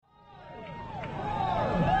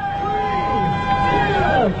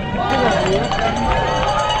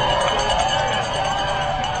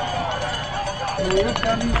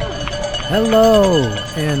Hello,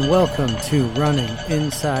 and welcome to Running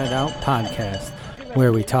Inside Out podcast,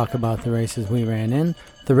 where we talk about the races we ran in,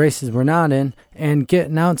 the races we're not in, and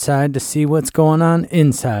getting outside to see what's going on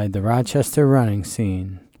inside the Rochester running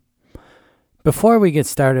scene. Before we get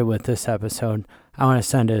started with this episode, I want to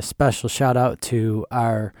send a special shout out to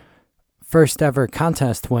our first ever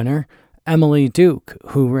contest winner, Emily Duke,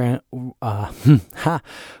 who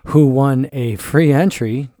won a free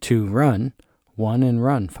entry to run. One and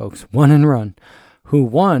run, folks. One and run. Who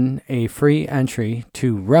won a free entry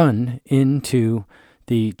to run into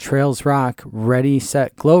the Trails Rock Ready,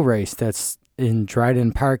 Set, Glow race that's in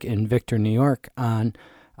Dryden Park in Victor, New York on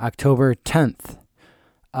October 10th.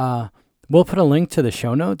 We'll put a link to the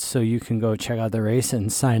show notes so you can go check out the race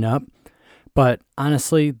and sign up. But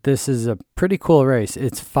honestly, this is a pretty cool race.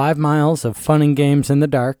 It's 5 miles of fun and games in the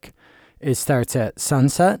dark. It starts at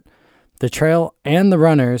sunset. The trail and the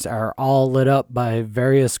runners are all lit up by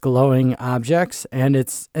various glowing objects, and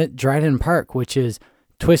it's at Dryden Park, which is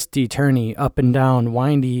twisty, turny, up and down,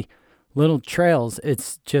 windy little trails.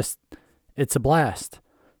 It's a blast.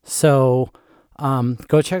 So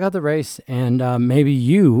go check out the race, and maybe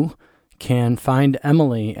you can find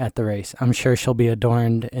Emily at the race. I'm sure she'll be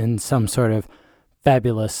adorned in some sort of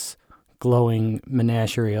fabulous glowing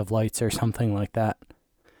menagerie of lights or something like that.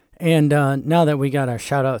 And now that we got our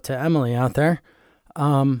shout out to Emily out there,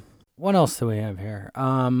 what else do we have here?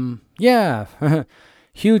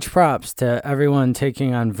 Huge props to everyone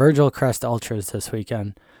taking on Virgil Crest Ultras this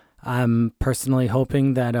weekend. I'm personally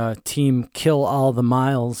hoping that Team Kill All the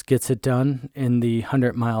Miles gets it done in the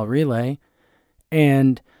 100-mile relay.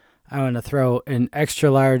 And I want to throw an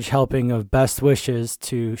extra large helping of best wishes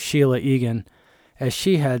to Sheila Egan as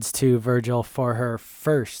she heads to Virgil for her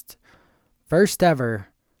first ever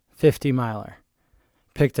 50-miler.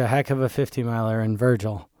 Picked a heck of a 50-miler in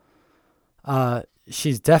Virgil.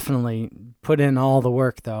 She's definitely put in all the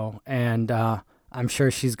work, though, and I'm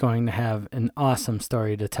sure she's going to have an awesome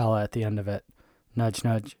story to tell at the end of it. Nudge,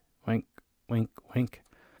 nudge, wink, wink, wink.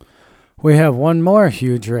 We have one more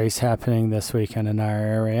huge race happening this weekend in our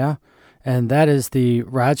area, and that is the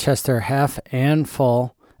Rochester Half and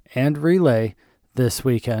Full and Relay this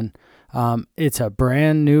weekend. It's a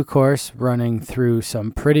brand new course running through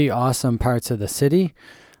some pretty awesome parts of the city.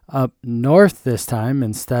 Up north this time,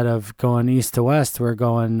 instead of going east to west, we're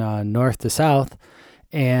going north to south.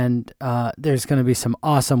 And there's going to be some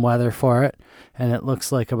awesome weather for it. And it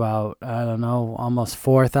looks like about, almost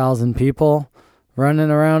 4,000 people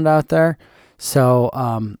running around out there. So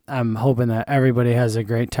I'm hoping that everybody has a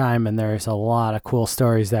great time, and there's a lot of cool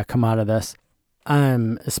stories that come out of this.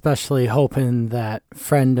 I'm especially hoping that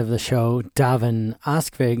friend of the show, Davin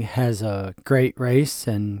Oskvig, has a great race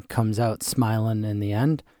and comes out smiling in the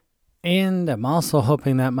end. And I'm also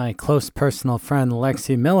hoping that my close personal friend,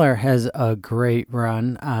 Lexi Miller, has a great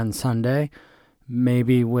run on Sunday,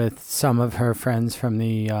 maybe with some of her friends from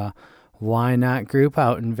the Why Not group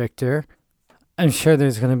out in Victor. I'm sure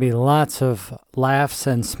there's going to be lots of laughs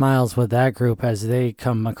and smiles with that group as they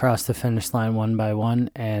come across the finish line one by one,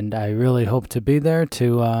 and I really hope to be there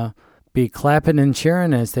to be clapping and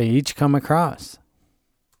cheering as they each come across.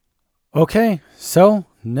 Okay, so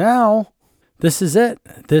now this is it.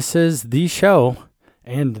 This is the show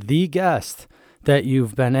and the guest that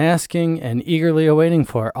you've been asking and eagerly awaiting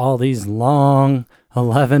for all these long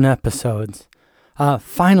 11 episodes.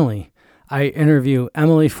 Finally, I interview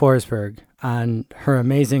Emily Forsberg on her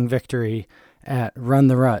amazing victory at Run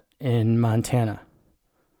the Rut in Montana.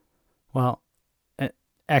 Well,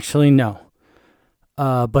 actually, no.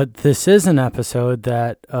 But this is an episode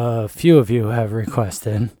that a few of you have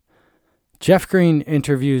requested. Jeff Green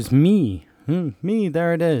interviews me,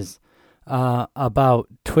 there it is, about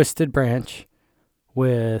Twisted Branch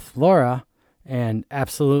with Laura and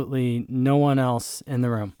absolutely no one else in the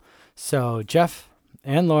room. So Jeff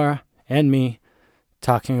and Laura and me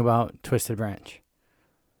talking about Twisted Branch.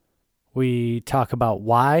 We talk about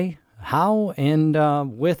why, how, and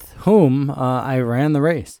with whom I ran the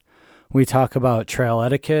race. We talk about trail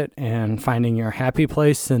etiquette and finding your happy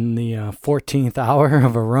place in the 14th hour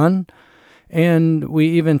of a run. And we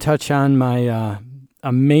even touch on my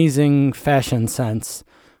amazing fashion sense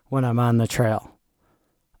when I'm on the trail.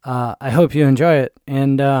 I hope you enjoy it.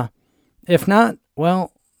 And if not,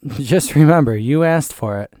 well, just remember, you asked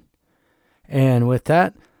for it. And with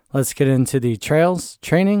that, let's get into the trails,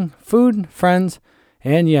 training, food, friends,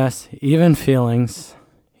 and yes, even feelings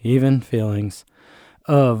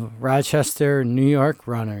of Rochester, New York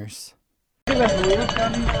runners.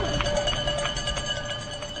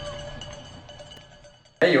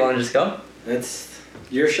 Hey, you want to just go? It's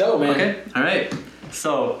your show, man. Okay, all right.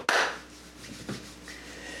 So,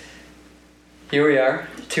 Here we are,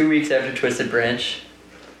 2 weeks after Twisted Branch.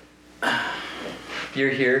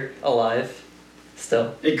 You're here, alive,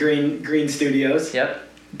 still. At Green Studios. Yep,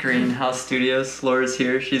 Greenhouse Studios. Laura's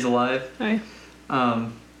here, she's alive. Hi.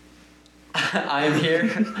 I am here,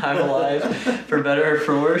 I'm alive, for better or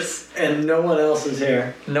for worse. And no one else is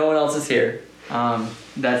here. No one else is here.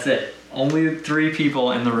 That's it. Only 3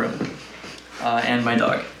 people in the room. And my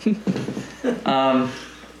dog.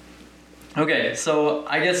 Okay, so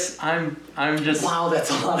I guess I'm just. Wow, that's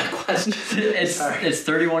a lot of questions. It's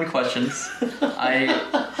 31 questions.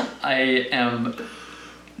 I am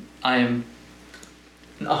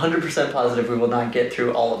 100% positive we will not get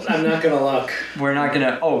through all of them. I'm not gonna look. We're not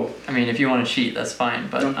gonna. Oh, I mean, if you want to cheat, that's fine.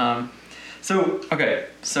 But so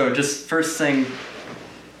just first thing,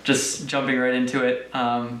 just jumping right into it.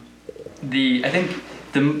 I think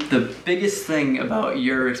the biggest thing about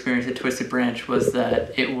your experience at Twisted Branch was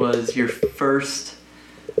that it was your first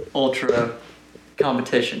ultra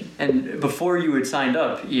competition, and before you had signed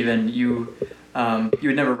up, even you had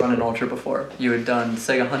never run an ultra before. You had done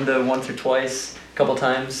Sega Honda once or twice, a couple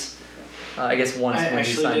times. I guess once when you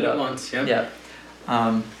signed up. I actually did it once. Yeah.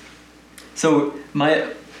 Yeah. So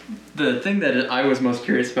the thing that I was most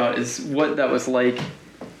curious about is what that was like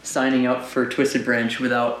signing up for Twisted Branch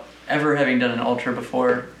without ever having done an ultra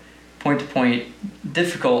before, point to point,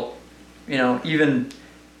 difficult, even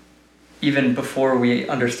before we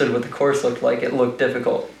understood what the course looked like, it looked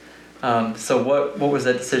difficult. So what was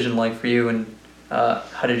that decision like for you, and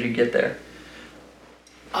how did you get there?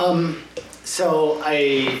 So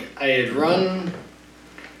I had run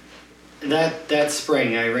that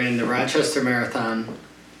spring. I ran the Rochester Marathon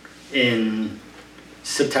in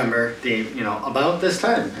September, about this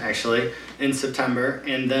time actually, in September,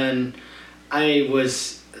 and then I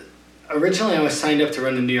was signed up to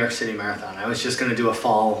run the New York City Marathon. I was just going to do a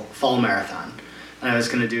fall marathon, and I was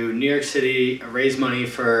going to do New York City, raise money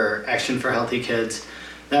for Action for Healthy Kids.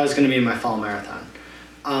 That was going to be my fall marathon.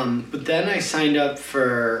 But then I signed up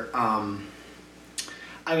for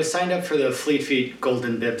the Fleet Feet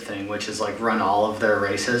Golden Bib thing, which is like run all of their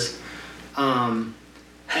races.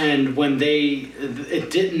 And when it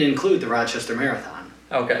didn't include the Rochester Marathon.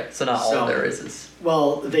 Okay, so not all of their races.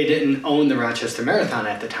 Well, they didn't own the Rochester Marathon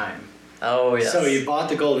at the time. Oh, yes. So you bought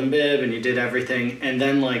the Golden Bib and you did everything, and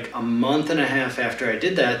then like a month and a half after I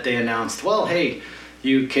did that, they announced, well, hey,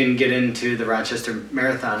 you can get into the Rochester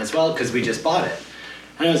Marathon as well because we just bought it.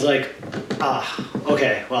 And I was like,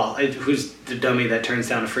 okay, well, who's the dummy that turns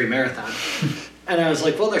down a free marathon? And I was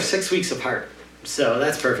like, well, they're 6 weeks apart, so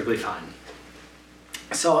that's perfectly fine.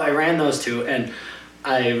 So I ran those two, and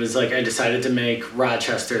I decided to make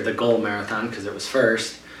Rochester the goal marathon because it was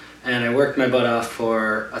first, and I worked my butt off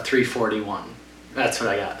for a 3:41. That's what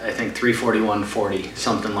I got. I think 3:41:40,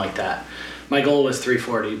 something like that. My goal was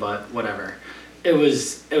 3:40, but whatever. It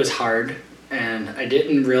was hard, and I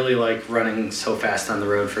didn't really like running so fast on the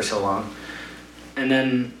road for so long. And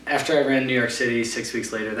then after I ran New York City 6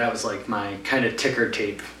 weeks later, that was like my kind of ticker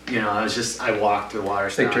tape. I walked through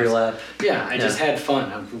Waterstones. Victory lap. Yeah, I just had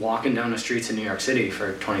fun. I'm walking down the streets of New York City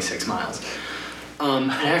for 26 miles.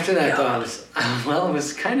 And after that, it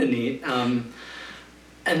was kind of neat. And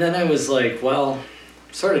then I was like, well,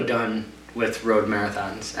 sort of done with road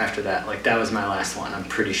marathons after that. Like, that was my last one, I'm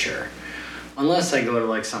pretty sure. Unless I go to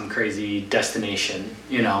like some crazy destination,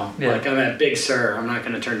 like I'm at Big Sur, I'm not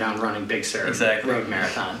going to turn down running Big Sur road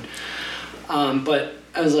marathon. But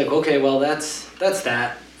I was like, okay, well that's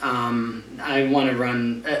that. I want to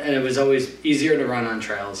run, and it was always easier to run on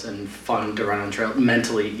trails and fun to run on trails,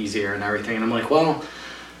 mentally easier and everything. And I'm like, well,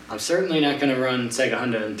 I'm certainly not going to run Sega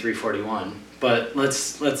Honda in 3:41, but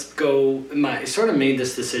let's go. I sort of made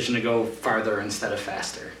this decision to go farther instead of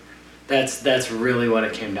faster. That's really what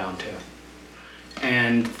it came down to.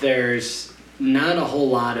 And there's not a whole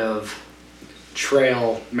lot of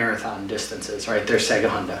trail marathon distances, right? There's Sega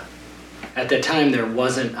Honda. At the time, there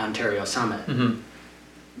wasn't Ontario Summit. Mm-hmm.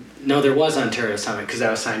 No, there was Ontario Summit because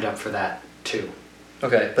I was signed up for that too.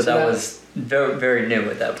 Okay, but so that was very, very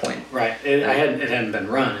new at that point. Right. It hadn't been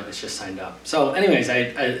run. It was just signed up. So anyways,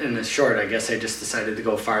 I in the short, I guess I just decided to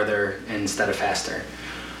go farther instead of faster.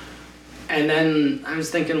 And then I was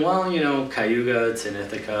thinking, well, Cayuga, it's in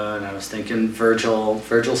Ithaca, and I was thinking Virgil.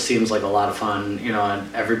 Virgil seems like a lot of fun,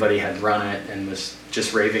 and everybody had run it and was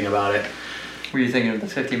just raving about it. Were you thinking of the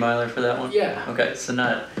 50 miler for that one? Yeah. Okay, so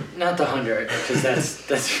not the 100, because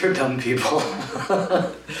that's for dumb people.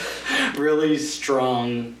 Really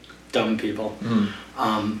strong, dumb people.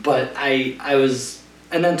 Mm-hmm. But I was,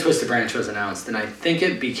 and then Twisted Branch was announced, and I think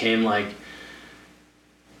it became like,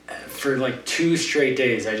 for like 2 straight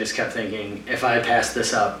days, I just kept thinking, if I pass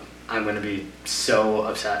this up, I'm going to be so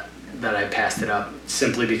upset. that I passed it up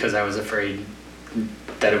simply because I was afraid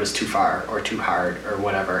that it was too far or too hard or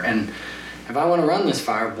whatever. And if I want to run this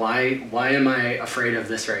far, why am I afraid of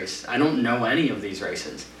this race? I don't know any of these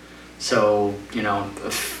races. So,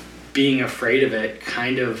 being afraid of it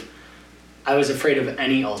I was afraid of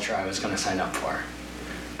any ultra I was going to sign up for.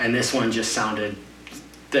 And this one just sounded,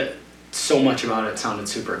 so much about it sounded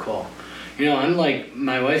super cool. I'm like,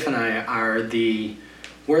 my wife and I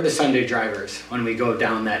we're the Sunday drivers when we go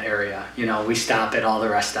down that area. We stop at all the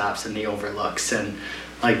rest stops and the overlooks and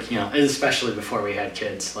especially before we had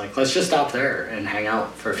kids, let's just stop there and hang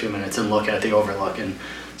out for a few minutes and look at the overlook. And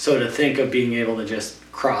so to think of being able to just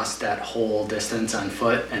cross that whole distance on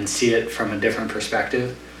foot and see it from a different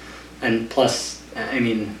perspective, and plus,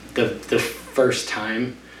 the first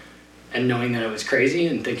time and knowing that it was crazy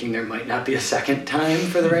and thinking there might not be a second time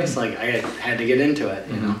for the race, I had to get into it,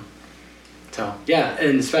 So, yeah,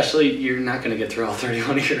 and especially you're not going to get through all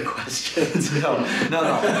 31 of your questions. No,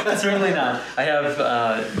 certainly not. I have,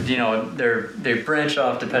 they branch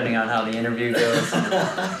off depending on how the interview goes,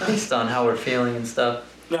 based on how we're feeling and stuff.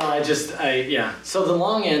 No, yeah. So the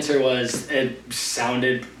long answer was it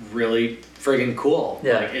sounded really friggin' cool.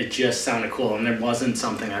 Yeah. It just sounded cool, and there wasn't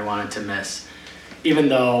something I wanted to miss. Even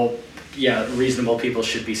though, reasonable people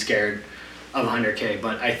should be scared of 100K.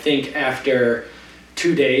 But I think after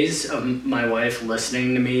 2 days of my wife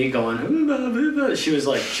listening to me going, she was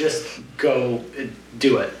like, just go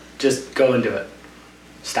do it. Just go and do it.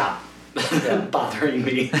 Stop bothering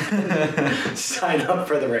me. Sign up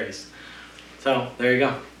for the race. So there you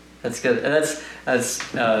go. That's good. And that's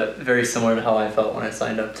very similar to how I felt when I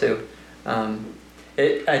signed up too.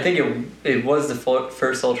 I think it was the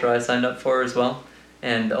first ultra I signed up for as well.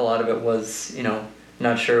 And a lot of it was,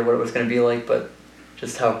 not sure what it was going to be like, but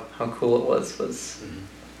just how cool it was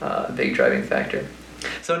a big driving factor.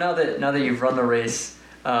 So now that you've run the race,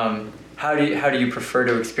 how do you prefer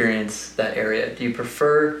to experience that area? Do you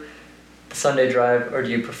prefer the Sunday drive or do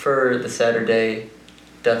you prefer the Saturday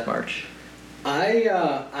Death March?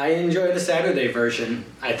 I enjoy the Saturday version.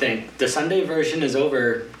 I think the Sunday version is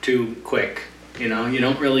over too quick. You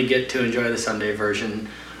don't really get to enjoy the Sunday version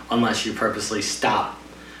unless you purposely stop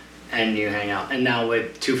and you hang out. And now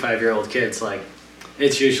with 2 5-year-old kids,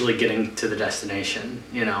 it's usually getting to the destination,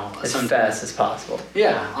 as fast as possible.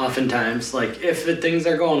 Yeah, oftentimes. If things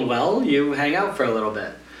are going well, you hang out for a little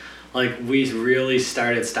bit. We really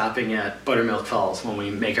started stopping at Buttermilk Falls when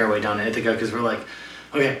we make our way down to Ithaca because we're like,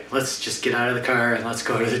 okay, let's just get out of the car and let's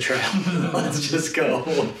go to the trail. Let's just go.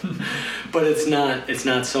 But it's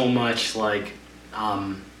not so much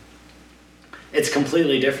it's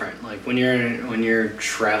completely different. When you're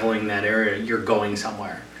traveling that area, you're going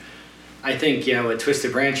somewhere. I think, with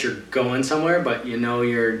Twisted Branch, you're going somewhere, but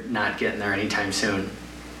you're not getting there anytime soon.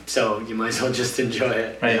 So you might as well just enjoy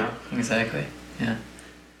it. Right, exactly, yeah.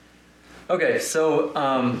 Okay, so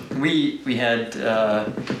we had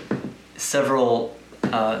several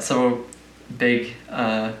big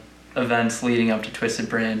events leading up to Twisted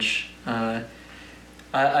Branch. I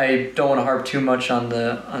don't want to harp too much on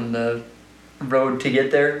the road to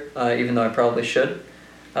get there, even though I probably should.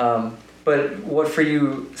 But what for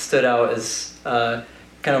you stood out as kind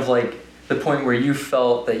of the point where you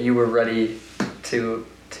felt that you were ready to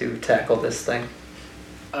tackle this thing?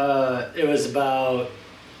 It was about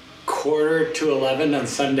 11:15 on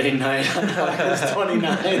Sunday night on August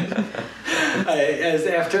 29th.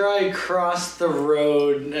 After I crossed the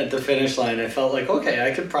road at the finish line, I felt like, okay,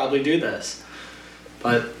 I could probably do this.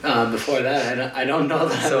 But before that, I don't know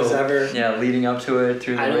that I was ever... Yeah, leading up to it,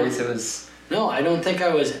 through the race, it was... No, I don't think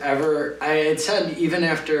I was ever... I had said even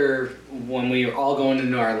after when we were all going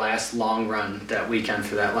into our last long run that weekend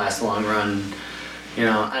for that last long run, and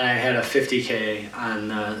I had a 50K on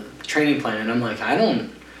the training plan, and I'm like,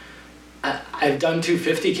 I've done 2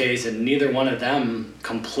 50Ks and neither one of them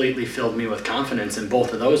completely filled me with confidence, and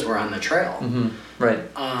both of those were on the trail. Mm-hmm. Right.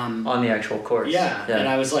 On the actual course. Yeah, and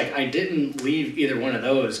I was like, I didn't leave either one of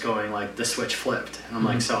those going the switch flipped. And I'm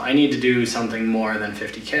like, so I need to do something more than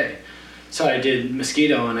 50K. So I did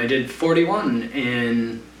Mosquito and I did 41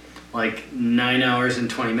 in 9 hours and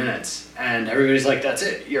 20 minutes. And everybody's like, that's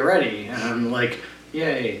it, you're ready. And I'm like,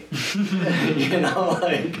 yay.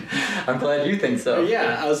 I'm glad you think so.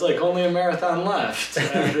 Yeah, I was like, only a marathon left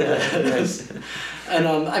after this. And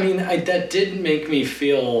that did make me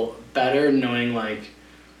feel better knowing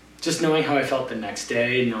just knowing how I felt the next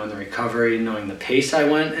day, knowing the recovery, knowing the pace I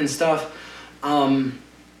went and stuff.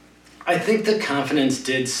 I think the confidence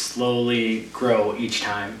did slowly grow each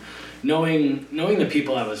time. Knowing the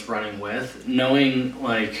people I was running with, knowing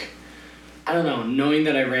knowing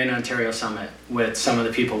that I ran Ontario Summit with some of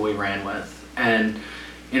the people we ran with, and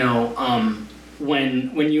you know,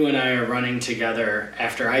 when you and I are running together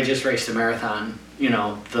after I just raced a marathon, you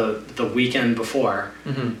know, the weekend before,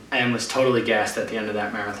 and was totally gassed at the end of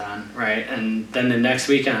that marathon, right? And then the next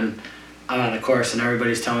weekend, I'm on the course and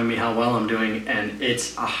everybody's telling me how well I'm doing, and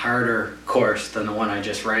it's a harder course than the one I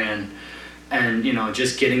just ran. And, you know,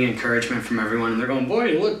 just getting encouragement from everyone, and they're going, boy,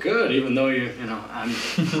 you look good, even though you know,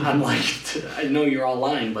 I'm like, I know you're all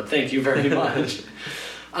lying, but thank you very much.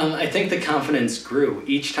 I think the confidence grew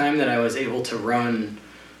each time that I was able to run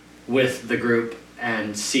with the group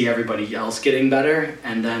and see everybody else getting better,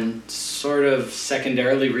 and then sort of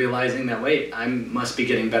secondarily realizing that, wait, I must be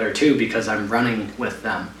getting better too because I'm running with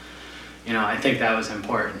them. You know, I think that was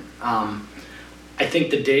important. I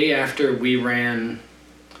think the day after we ran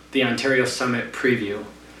the Ontario Summit preview,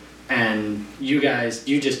 and you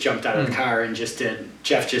just jumped out of the car and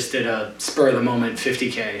Jeff just did a spur of the moment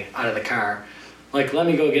 50K out of the car. Like, let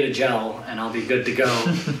me go get a gel and I'll be good to go.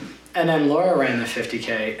 And then Laura ran the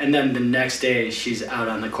 50K, and then the next day she's out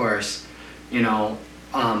on the course. You know,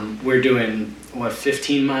 we're doing,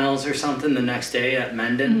 15 miles or something the next day at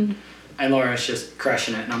Mendon. And Laura's just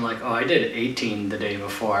crushing it. And I'm like, oh, I did 18 the day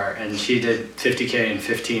before, and she did 50K and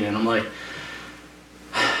 15. And I'm like,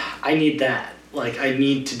 I need that. Like, I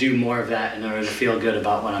need to do more of that in order to feel good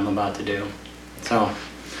about what I'm about to do. So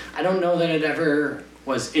I don't know that it ever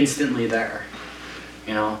was instantly there,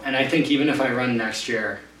 you know? And I think even if I run next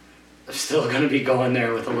year, I'm still going to be going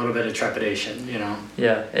there with a little bit of trepidation, you know?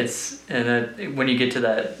 Yeah, when you get to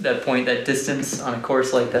that point, that distance on a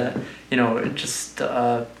course like that, you know, it just,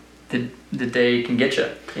 the day can get you,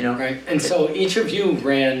 you know? Right. And so each of you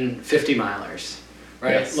ran 50 milers,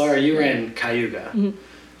 right? Yes. Laura, you ran Cayuga.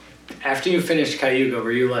 After you finished Cayuga,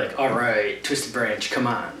 were you like, all right, Twisted Branch, come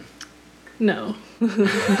on? No.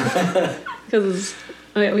 Because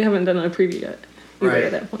we haven't done a preview yet either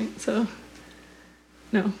at that point, so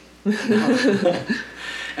no.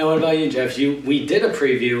 And what about you, Jeff? We did a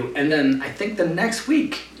preview, and then I think the next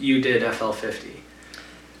week you did FL50.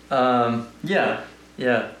 Yeah.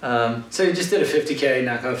 So you just did a 50K,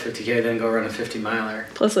 knock out 50K, then go run a 50 miler.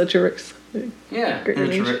 Plus a Traverse. Yeah. Great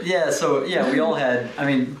range. We all had, I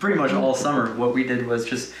mean, pretty much all summer, what we did was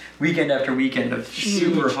just weekend after weekend of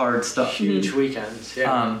super hard stuff. Huge weekends,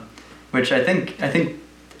 yeah. Which I think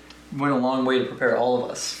went a long way to prepare all of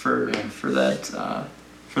us for that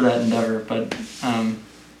endeavor. But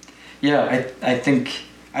I think,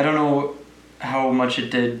 I don't know how much it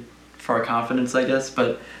did for our confidence, I guess,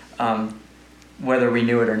 but whether we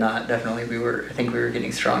knew it or not, definitely I think we were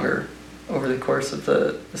getting stronger over the course of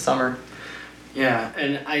the summer. Yeah,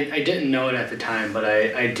 and I didn't know it at the time, but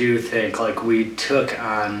I do think like we took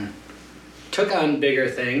on bigger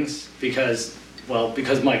things because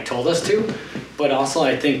Mike told us to, but also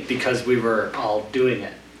I think because we were all doing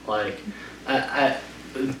it. Like,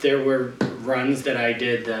 there were runs that I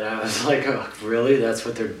did that I was like, oh, really? That's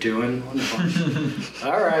what they're doing?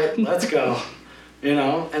 All right, let's go. You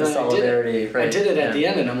know, and then I did it at the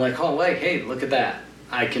end, and I'm like, oh, wait, hey, look at that.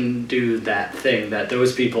 I can do that thing that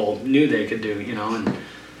those people knew they could do, you know, and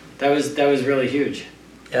that was really huge.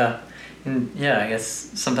 Yeah, and I guess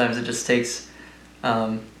sometimes it just takes,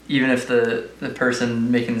 even if the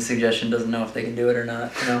person making the suggestion doesn't know if they can do it or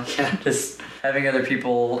not, you know, just having other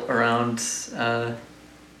people around,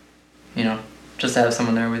 you know, just to have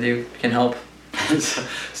someone there with you can help.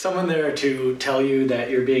 Someone there to tell you that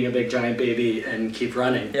you're being a big giant baby and keep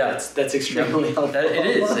running. Yeah, that's extremely helpful.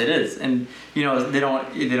 It is, and you know they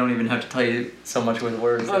don't even have to tell you so much with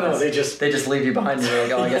words. They just leave you behind. You're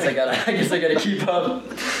like, oh, I guess I gotta keep up.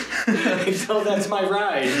 So that's my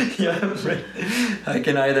ride. Yeah, right. I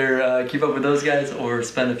can either keep up with those guys or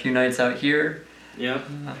spend a few nights out here. Yeah.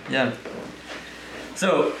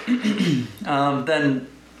 So then.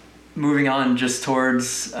 Moving on just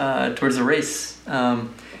towards the race,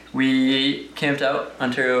 we camped out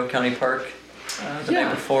Ontario County Park the night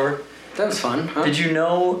before. That was fun. Huh? Did you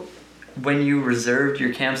know when you reserved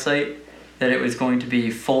your campsite that it was going to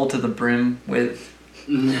be full to the brim with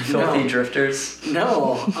filthy drifters?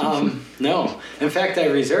 No, no. In fact, I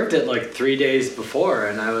reserved it like 3 days before,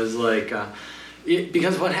 and I was like,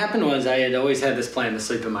 because what happened was I had always had this plan to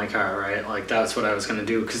sleep in my car, right? Like that's what I was going to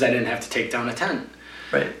do because I didn't have to take down a tent.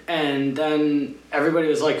 Right. And then everybody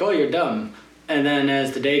was like, oh, you're dumb. And then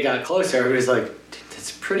as the day got closer, everybody was like,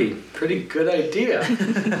 that's a pretty good idea.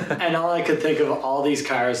 And all I could think of all these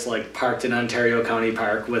cars like parked in Ontario County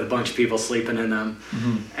Park with a bunch of people sleeping in them.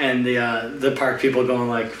 Mm-hmm. And the park people going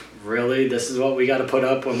like, really? This is what we got to put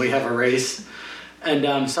up when we have a race?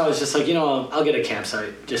 And so I was just like, you know, I'll get a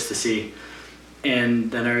campsite just to see.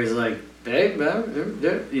 And then I was like, babe,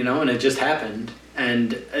 you know, and it just happened.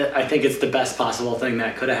 and I think it's the best possible thing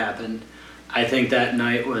that could have happened. I think that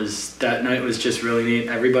night was just really neat.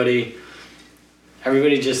 Everybody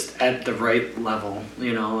just at the right level,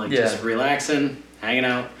 you know, like just relaxing, hanging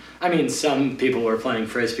out. I mean, some people were playing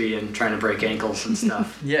frisbee and trying to break ankles and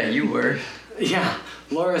stuff. Yeah, you were. Yeah,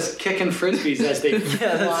 Laura's kicking frisbees as they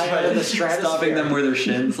fly out of the stratosphere. Stopping them with her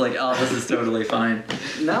shins, like, oh, this is totally fine.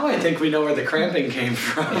 Now I think we know where the cramping came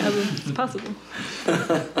from. Yeah, it's possible.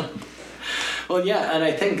 Well, yeah, and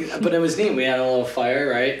I think, but it was neat. We had a little fire,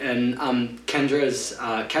 right? And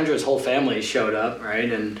Kendra's whole family showed up,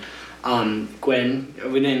 right? And Gwen,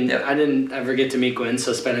 I didn't ever get to meet Gwen,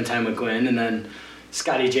 so spending time with Gwen, and then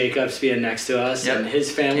Scotty Jacobs being next to us, and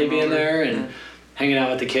his family being there, and hanging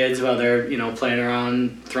out with the kids while they're, you know, playing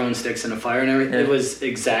around, throwing sticks in a fire and everything. It was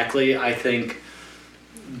exactly, I think,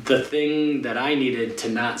 the thing that I needed to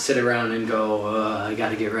not sit around and go, I got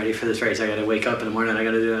to get ready for this race. I got to wake up in the morning. I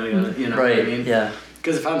got to do it. You know what I mean? Yeah.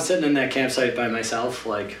 Because if I'm sitting in that campsite by myself,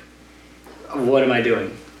 like, what am I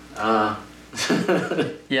doing? Yeah,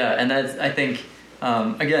 and that's, I think,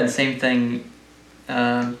 again, same thing,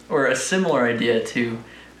 or a similar idea to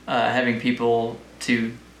having people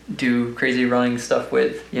to do crazy running stuff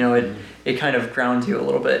with. You know, it kind of grounds you a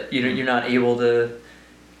little bit. You're not able to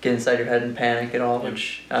get inside your head and panic at all,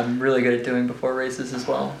 which I'm really good at doing before races as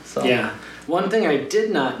well. So yeah. One thing I did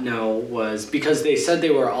not know was, because they said they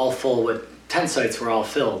were all full with tent sites were all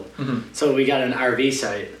filled. Mm-hmm. So we got an RV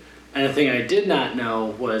site. And the thing I did not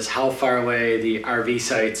know was how far away the RV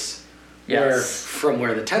sites were from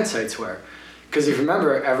where the tent sites were. Because if you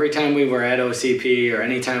remember, every time we were at OCP or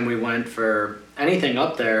anytime we went for anything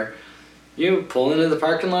up there, you pull into the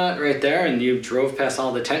parking lot right there and you drove past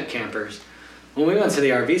all the tent campers. When we went to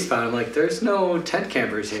the RV spot, I'm like, there's no tent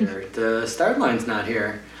campers here. The start line's not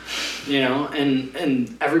here. You know,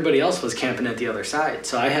 and everybody else was camping at the other side.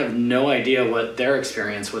 So I have no idea what their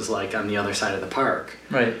experience was like on the other side of the park.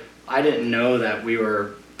 Right. I didn't know that we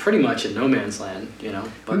were pretty much in no man's land, you know.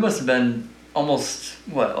 But we must have been almost,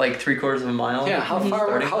 like 3/4 of a mile? Yeah, how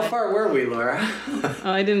far were we, Laura?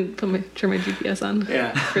 I didn't turn my GPS on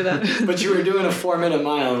for that. But you were doing a 4-minute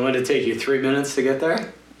mile, and what did it take you, 3 minutes to get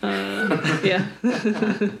there? Yeah.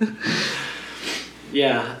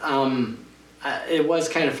 Yeah, it was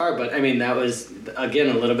kind of far, but I mean, that was,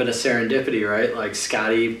 again, a little bit of serendipity, right? Like,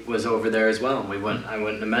 Scotty was over there as well, and I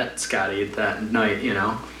wouldn't have met Scotty that night, you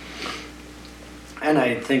know? And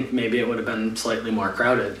I think maybe it would have been slightly more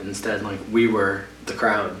crowded. Instead, like, we were the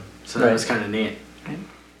crowd, so that was kind of neat.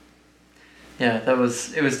 Yeah, it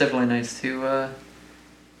was definitely nice to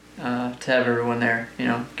have everyone there, you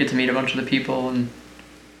know, get to meet a bunch of the people, and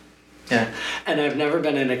yeah. And I've never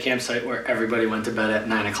been in a campsite where everybody went to bed at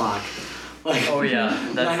 9 o'clock. Like,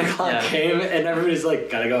 9 o'clock came and everybody's like,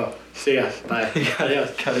 gotta go. See ya. Bye.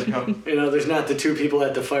 Adios. Gotta go. You know, there's not the two people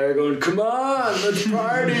at the fire going, come on, let's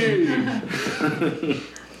party.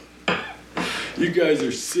 You guys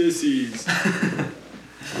are sissies.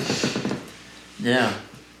 Yeah.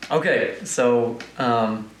 Okay, so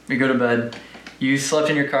we go to bed. You slept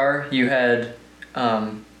in your car. You had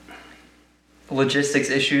logistics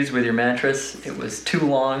issues with your mattress. It was too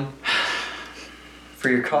long for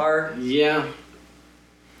your car. Yeah.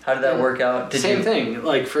 How did that work out? Same thing.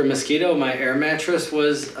 Like, for mosquito, my air mattress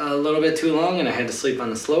was a little bit too long and I had to sleep on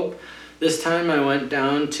the slope. This time I went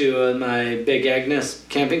down to my Big Agnes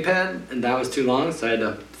camping pad and that was too long, so I had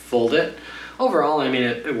to fold it. Overall, I mean,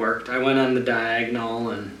 it worked. I went on the diagonal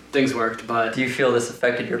and things worked, but... Do you feel this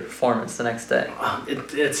affected your performance the next day?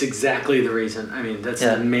 It's exactly the reason. I mean, that's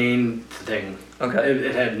the main thing. Okay.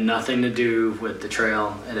 It had nothing to do with the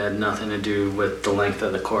trail. It had nothing to do with the length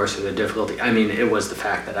of the course or the difficulty. I mean, it was the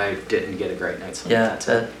fact that I didn't get a great night's sleep. Yeah,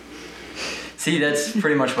 see, that's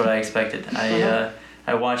pretty much what I expected.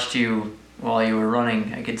 I watched you while you were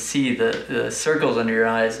running. I could see the circles under your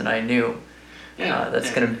eyes, and I knew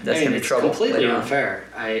that's gonna be trouble. It's completely unfair.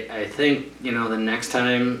 I think, you know, the next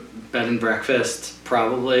time, bed and breakfast,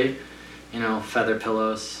 probably, you know, feather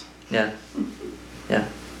pillows. Yeah.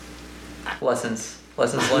 Lessons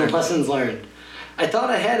learned. Lessons learned. I thought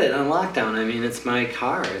I had it on lockdown. I mean, it's my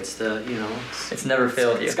car. It's the, you know... It's never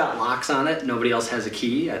failed you. It's got locks on it. Nobody else has a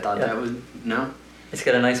key. I thought that would... No. It's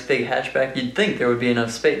got a nice big hatchback. You'd think there would be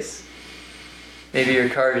enough space. Maybe your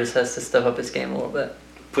car just has to step up its game a little bit.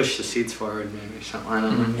 Push the seats forward, maybe, or something. I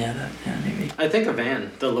don't know. Yeah, maybe. I think a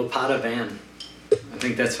van. The Lopata van. I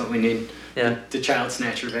think that's what we need. Yeah. The child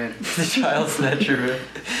snatcher van. The child snatcher van.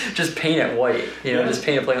 Just paint it white. You know, just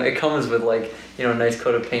paint it plain. It comes with, like, you know, a nice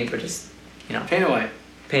coat of paint, but just, you know. Paint it white.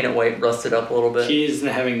 Paint it white, rust it up a little bit. Keys and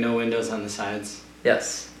having no windows on the sides.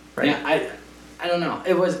 Yes. Right. Yeah, I don't know.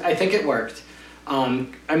 I think it worked.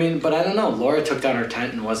 I mean, but I don't know. Laura took down her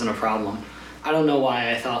tent and wasn't a problem. I don't know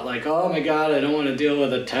why I thought like, oh my God, I don't want to deal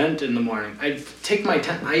with a tent in the morning. I take my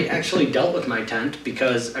tent. I actually dealt with my tent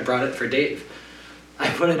because I brought it for Dave. I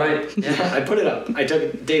put it up. Yeah, I put it up.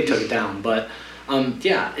 Dave took it down, but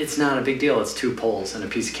yeah, it's not a big deal. It's 2 poles and a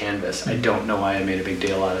piece of canvas. I don't know why I made a big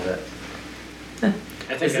deal out of it.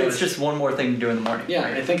 I think it's just one more thing to do in the morning. Yeah,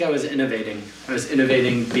 I think I was innovating. I was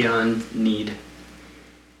innovating beyond need.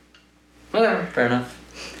 Whatever. Fair enough.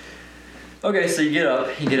 Okay, so you get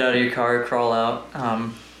up, you get out of your car, crawl out,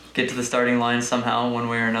 get to the starting line somehow, one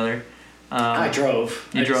way or another. I drove.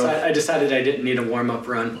 You drove. I decided I didn't need a warm-up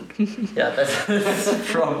run. Yeah,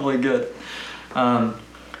 that's probably good. So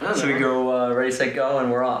we go ready, set, go,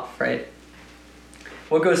 and we're off, right?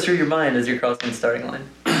 What goes through your mind as you're crossing the starting line?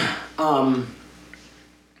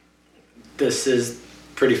 This is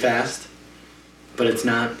pretty fast, but it's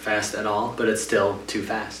not fast at all, but it's still too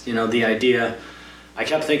fast. You know, the idea, I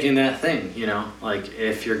kept thinking that thing, you know, like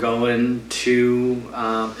if you're going too,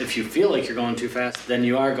 if you feel like you're going too fast, then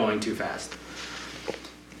you are going too fast.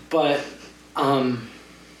 But, I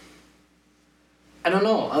don't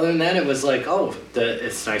know, other than that, it was like, oh,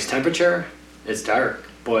 it's nice temperature, it's dark.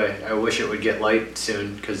 Boy, I wish it would get light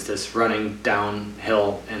soon, because this running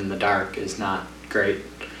downhill in the dark is not great.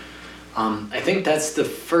 I think that's the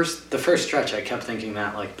first stretch. I kept thinking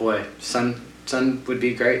that, like, boy, sun would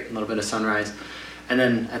be great, a little bit of sunrise. And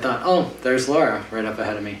then I thought, oh, there's Laura right up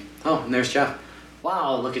ahead of me. Oh, and there's Jeff.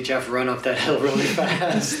 Wow, look at Jeff run up that hill really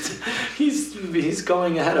fast. He's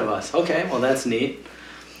going ahead of us. Okay, well, that's neat.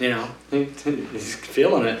 You know, he's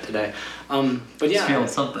feeling it today. But yeah, he's feeling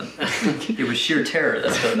something. It was sheer terror.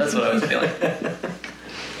 That's what I was feeling.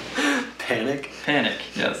 Panic,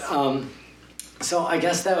 yes. So I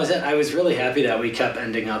guess that was it. I was really happy that we kept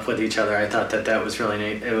ending up with each other. I thought that was really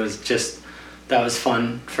neat. It was just, that was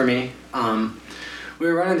fun for me. We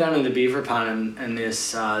were running down to the beaver pond, and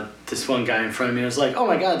this one guy in front of me was like, oh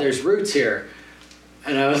my God, there's roots here.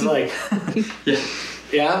 And I was like,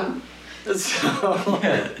 yeah? So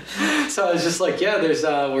I was just like, yeah, there's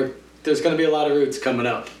going to be a lot of roots coming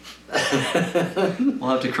up. We'll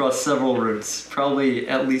have to cross several routes, probably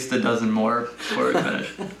at least a dozen more before we finish.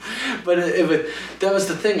 But that was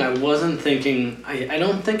the thing. I wasn't thinking. I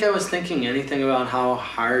don't think I was thinking anything about how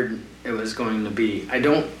hard it was going to be. I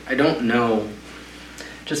don't know.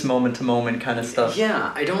 Just moment to moment kind of stuff.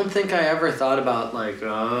 Yeah, I don't think I ever thought about like,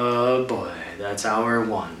 oh boy, that's hour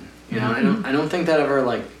 1. You know, I don't think that ever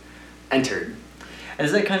like entered. And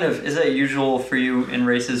is that usual for you in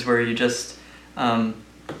races where you just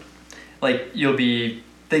like you'll be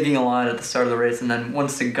thinking a lot at the start of the race, and then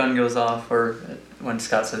once the gun goes off or when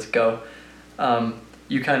Scott says go,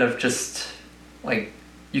 you kind of just like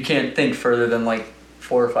you can't think further than like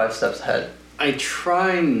 4 or 5 steps ahead? I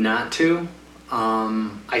try not to.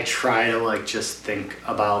 I try to like just think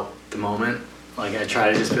about the moment. Like I try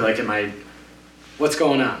to just be like, what's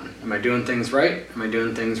going on? Am I doing things right? Am I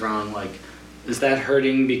doing things wrong? Like, is that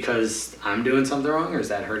hurting because I'm doing something wrong, or is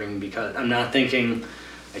that hurting because I'm not thinking?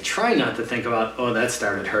 I try not to think about, oh, that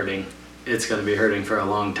started hurting. It's going to be hurting for a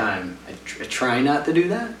long time. I try not to do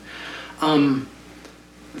that.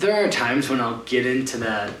 There are times when I'll get into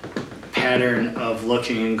that pattern of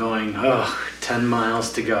looking and going, ugh, 10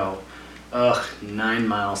 miles to go. Ugh, 9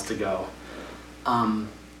 miles to go.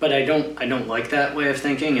 But I don't like that way of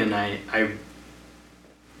thinking, and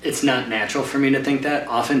it's not natural for me to think that.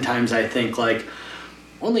 Oftentimes I think like,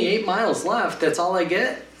 only 8 miles left, that's all I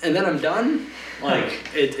get, and then I'm done. Like,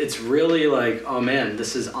 it's really like, oh man,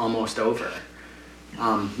 this is almost over.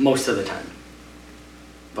 Most of the time.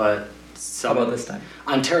 But how about this time?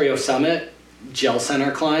 Ontario Summit, Gel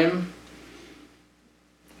Center climb.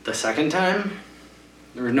 The second time,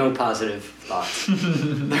 there were no positive thoughts. There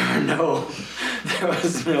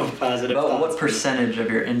was no positive About thoughts. What percentage of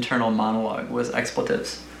your internal monologue was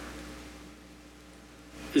expletives?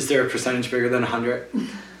 Is there a percentage bigger than 100?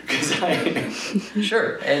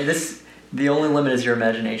 Sure, and the only limit is your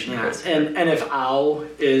imagination, Yeah, Chris. and if ow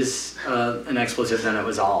is an expletive, then it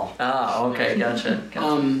was all. Ah, okay, gotcha.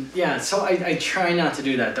 Yeah, so I try not to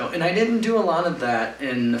do that though, and I didn't do a lot of that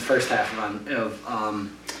in the first half of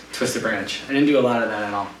Twisted Branch. I didn't do a lot of that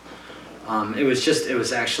at all. It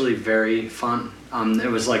was actually very fun. It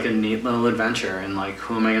was like a neat little adventure, and like,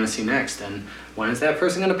 who am I going to see next, and when is that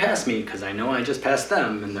person going to pass me, because I know I just passed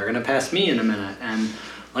them, and they're going to pass me in a minute, and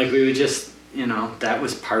like we would just, you know, that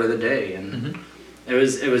was part of the day, and it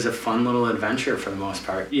was a fun little adventure for the most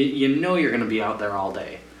part. You know you're going to be out there all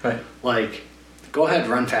day. Right. Like, go ahead,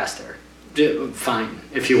 run faster. Fine,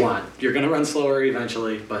 if you want. You're going to run slower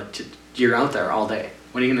eventually, but you're out there all day.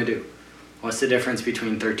 What are you going to do? What's the difference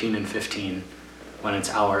between 13 and 15? when it's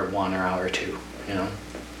hour 1 or hour 2, you know.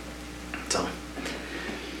 So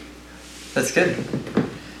That's good.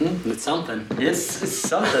 it's something. It's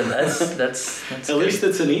something. That's At least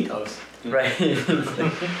it's an ethos. right.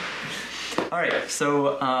 All right.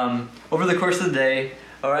 So over the course of the day,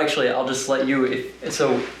 or actually, I'll just let you.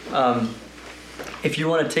 If you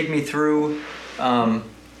want to take me through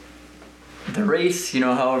the race, you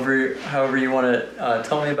know, however you want to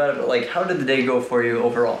tell me about it. But like, how did the day go for you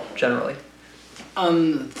overall, generally?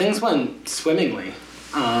 Things went swimmingly.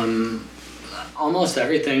 Almost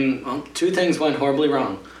everything. Well, 2 things went horribly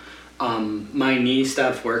wrong. My knee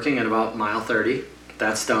stopped working at about mile 30.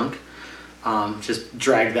 That stunk. Just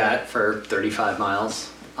dragged that for 35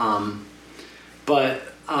 miles.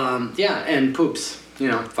 Yeah, and poops. You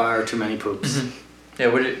know, far too many poops. Mm-hmm. Yeah,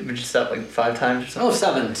 would you stop like 5 times or something? Oh,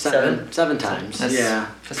 seven times.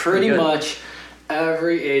 That's pretty much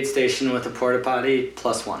every aid station with a porta potty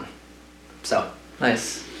 +1. So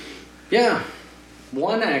nice. Yeah,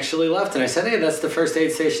 1 actually left, and I said, "Hey, that's the first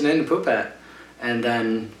aid station in to poop at," and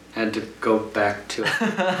then had to go back to it.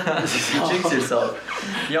 You jinxed yourself.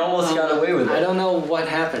 You almost got away with it. I don't know what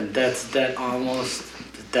happened. That's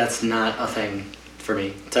not a thing for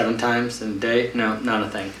me. 7 times in a day? No, not a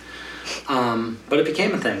thing. But it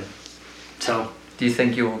became a thing. So. Do you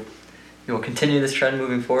think you will continue this trend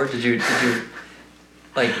moving forward? Did you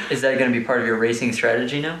like? Is that going to be part of your racing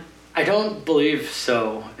strategy now? I don't believe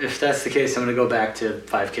so. If that's the case, I'm going to go back to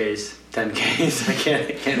 5Ks, 10Ks. I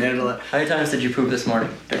can't handle it. How many times did you poop this morning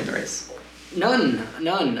during the race? None.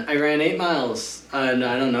 I ran 8 miles and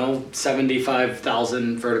I don't know,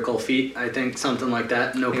 75,000 vertical feet. I think something like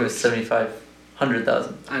that. No I think it was poops.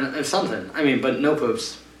 7,500,000. Something. I mean, but no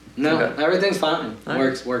poops. No, Okay. Everything's fine. All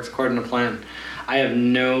right. Works according to plan. I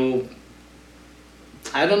don't know.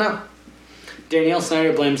 Danielle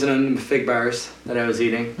Snyder blames it on the fig bars that I was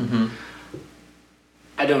eating. Mm-hmm.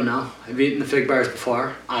 I don't know. I've eaten the fig bars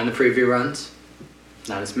before on the preview runs.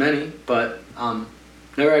 Not as many, but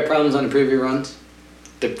never had problems on the preview runs.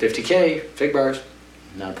 The 50K, fig bars,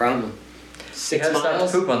 not a problem. 6 You had to stop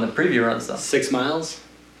miles. to poop on the preview runs though. 6 miles,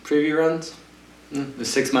 preview runs. The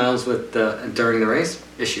 6 miles with during the race,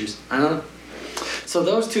 issues. I don't know. So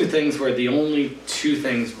those 2 things were the only 2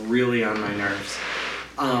 things really on my nerves.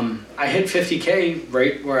 I hit 50K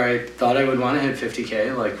right where I thought I would want to hit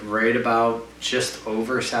 50K, like right about just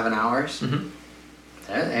over 7 hours. Mm-hmm.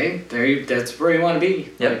 That's where you want to be.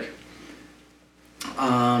 Yep. Like,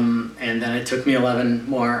 and then it took me 11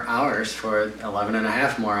 and a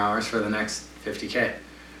half more hours for the next 50K.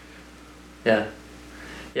 Yeah.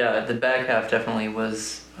 Yeah, the back half definitely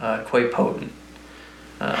was quite potent,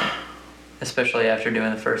 especially after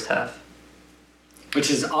doing the first half. Which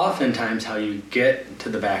is oftentimes how you get to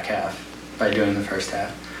the back half, by doing the first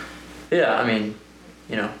half. Yeah, I mean,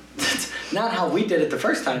 you know. That's not how we did it the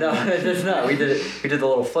first time. No, it's not. We did the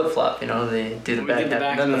little flip flop. You know, they do the We back did the half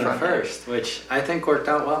back and then and the then the front half. first, which I think worked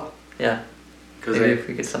out well. Yeah. Because Maybe if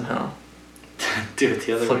we could somehow do it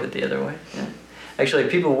the other flip way. it the other way. Yeah. Actually,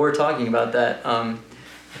 people were talking about that. I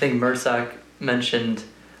think Mersak mentioned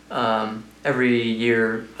every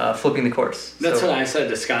year flipping the course. That's So- what I said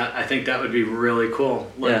to Scott. I think that would be really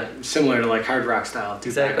cool. Like, Yeah. Similar to like hard rock style. Do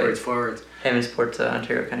Exactly. backwards, forwards. Hammondsport to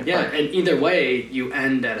Ontario kind of Yeah, park. and either way, you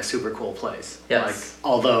end at a super cool place. Yes. Like,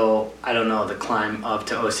 although, I don't know, the climb up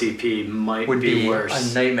to OCP might Would be worse.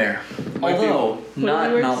 a nightmare. Might be- Although Would it not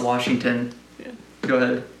be worse? Mount Washington. Yeah. Go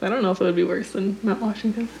ahead. I don't know if it would be worse than Mount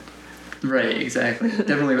Washington. Right, exactly.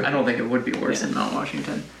 Definitely, I don't think it would be worse Yeah. than Mount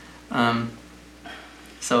Washington.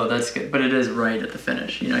 So that's good, but it is right at the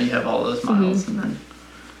finish. You know, you have all those miles, and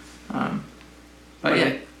then. But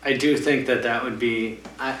yeah, I do think that would be.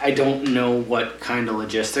 I don't know what kind of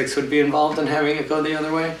logistics would be involved in having it go the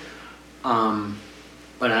other way.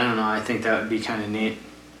 But I don't know. I think that would be kind of neat.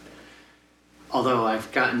 Although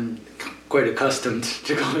I've gotten quite accustomed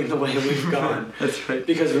to going the way we've gone. that's right.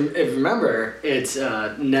 Because remember, it's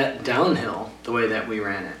net downhill the way that we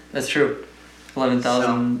ran it. That's true.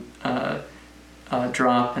 11,000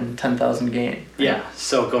 drop and 10,000 gain. Right? Yeah.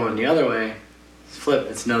 So going the other way, flip.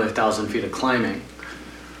 It's another 1,000 feet of climbing.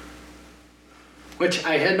 Which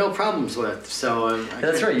I had no problems with, so I That's can't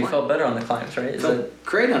right. You complain. felt better on the climbs, right? Is Felt it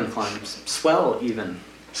great on climbs, swell even.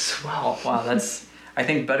 swell? Wow, that's I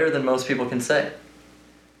think better than most people can say.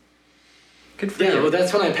 Good for Yeah, you. well,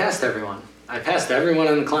 that's when I passed everyone. I passed everyone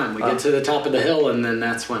on the climb. We Wow. get to the top of the hill, and then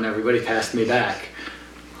that's when everybody passed me back.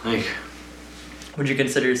 Like, Would you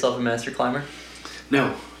consider yourself a master climber?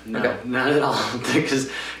 no, Okay. not at all. Because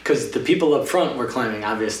the people up front were climbing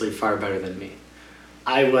obviously far better than me.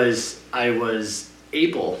 I was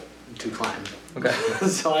able to climb. Okay.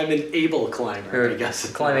 So I'm an able climber, You're I guess.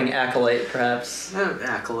 a climbing acolyte, perhaps.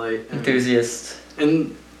 Acolyte. Enthusiast.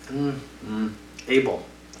 And able.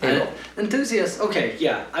 Able. Enthusiast. Okay,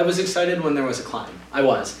 yeah. I was excited when there was a climb. I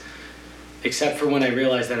was. Except for when I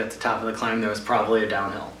realized that at the top of the climb there was probably a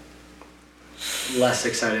downhill. Less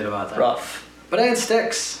excited about that. Rough. But I had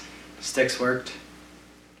sticks. Sticks worked.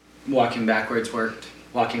 Walking backwards worked.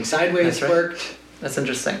 Walking sideways That's right. worked. That's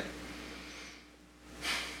interesting.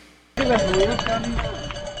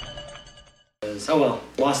 Oh well,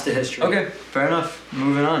 lost to history. Okay, fair enough.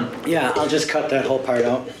 Moving on. Yeah, I'll just cut that whole part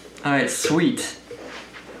out. All right, sweet.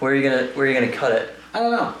 Where are you gonna cut it? I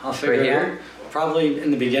don't know. I'll figure Right it here? out. Probably in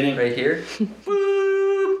the beginning. Right here.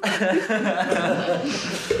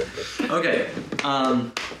 Okay.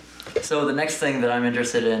 So the next thing that I'm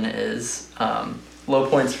interested in is low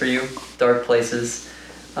points for you, dark places.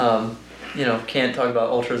 Can't talk about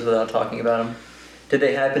ultras without talking about them. Did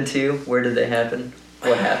they happen to you? Where did they happen?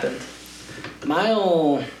 What happened?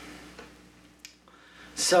 Mile.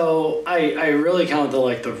 So I really count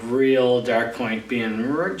the real dark point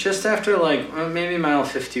being just after maybe mile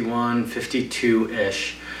 51,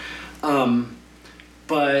 52-ish.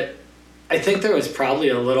 But I think there was probably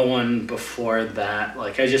a little one before that.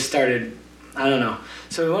 I just started, I don't know.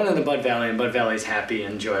 So we went into Bud Valley, and Bud Valley's happy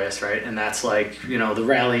and joyous, right? And that's the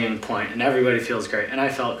rallying point, and everybody feels great, and I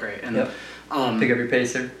felt great. And Yep. Pick up your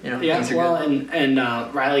pacer. yeah, things are well, good. and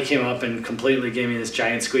Riley came up and completely gave me this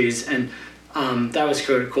giant squeeze, and that was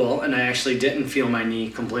cool. And I actually didn't feel my knee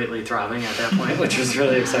completely throbbing at that point, which was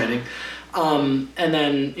really exciting. And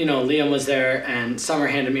then Liam was there, and Summer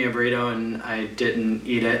handed me a burrito, and I didn't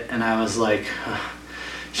eat it, and I was like,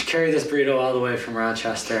 she carried this burrito all the way from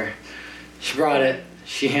Rochester. She brought it.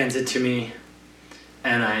 She hands it to me,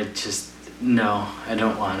 and I just no, I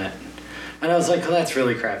don't want it. And I was like, well, that's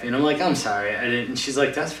really crappy. And I'm like, I'm sorry, I didn't. And she's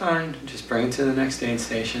like, that's fine. Just bring it to the next aid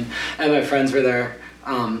station. And my friends were there,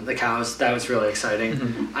 the cows. That was really exciting.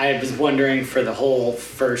 Mm-hmm. I was wondering for the whole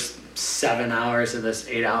first 7 hours of this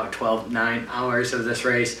 9 hours of this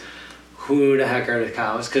race, who the heck are the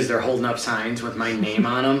cows? Because they're holding up signs with my name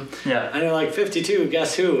on them. Yeah. And they're like, 52,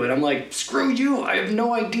 guess who? And I'm like, screw you, I have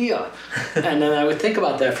no idea. And then I would think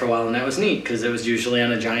about that for a while, and that was neat, because it was usually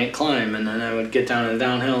on a giant climb. And then I would get down a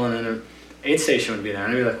downhill, and then an aid station would be there.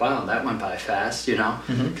 And I'd be like, wow, that went by fast,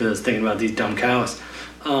 because I was thinking about these dumb cows.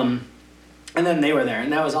 And then they were there,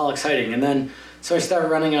 and that was all exciting. And then, so I started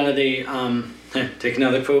running out of the, take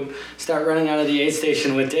another poop, start running out of the aid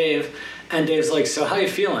station with Dave. And Dave's like, so how you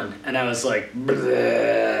feeling? And I was like,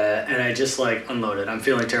 bleh, and I just unloaded. I'm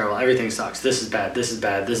feeling terrible. Everything sucks. This is bad. This is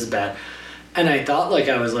bad. This is bad. And I thought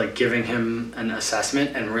I was giving him an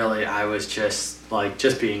assessment, and really I was just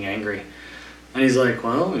being angry. And he's like,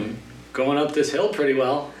 well, you're going up this hill pretty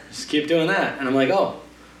well. Just keep doing that. And I'm like, oh,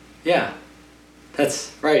 yeah,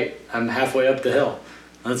 that's right. I'm halfway up the hill.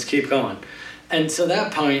 Let's keep going. And so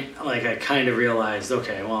that point, I kind of realized,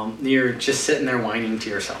 okay, well, you're just sitting there whining to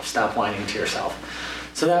yourself. Stop whining to yourself.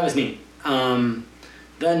 So that was neat. Then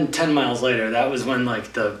 10 miles later, that was when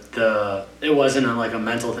it wasn't a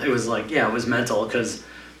mental, it was it was mental, because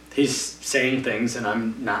he's saying things and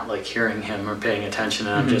I'm not hearing him or paying attention,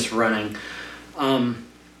 and I'm just running.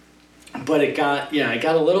 But I got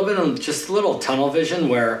a little bit of just a little tunnel vision,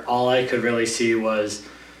 where all I could really see was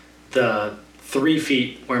the 3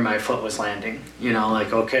 feet where my foot was landing.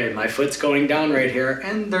 Okay, my foot's going down right here,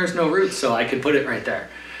 and there's no roots, so I could put it right there.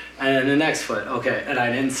 And then the next foot, okay, and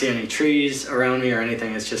I didn't see any trees around me or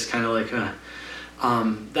anything. It's just kind of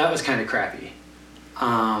that was kind of crappy.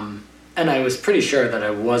 And I was pretty sure that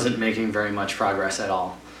I wasn't making very much progress at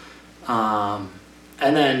all. And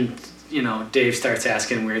then, Dave starts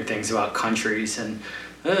asking weird things about countries, and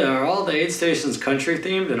are all the aid stations country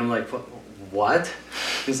themed? And I'm like, what?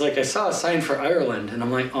 He's like, I saw a sign for Ireland, and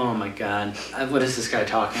I'm like, oh my god, what is this guy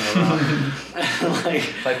talking about?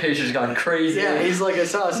 My pager's gone crazy. Yeah, he's like, I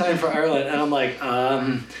saw a sign for Ireland, and I'm like,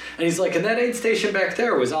 and he's like, and that aid station back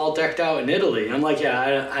there was all decked out in Italy. And I'm like,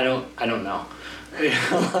 yeah, I don't know.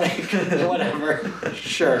 Whatever,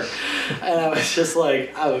 sure. And I was just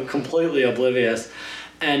I was completely oblivious.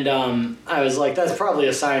 And I was like, that's probably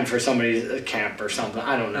a sign for somebody's camp or something.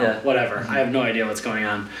 I don't know. Yeah. Whatever. I have no idea what's going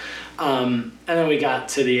on. And then we got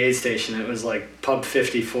to the aid station. It was pub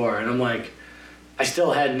 54. And I'm like, I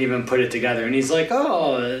still hadn't even put it together. And he's like,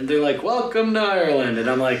 oh, they're like, welcome to Ireland. And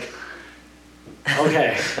I'm like,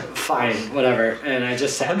 okay, fine, whatever. And I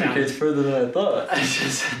just sat down. It's further than I thought.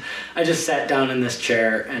 I just sat down in this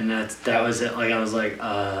chair, and that was it. I was like,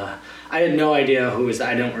 I had no idea who was.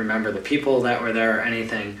 I don't remember the people that were there or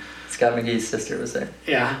anything. Scott McGee's sister was there.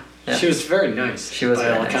 Yeah. Yeah. She was very nice. She was by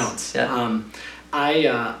very all nice. accounts. Yeah.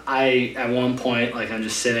 I at one point, like, I'm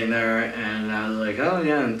just sitting there and I was like, oh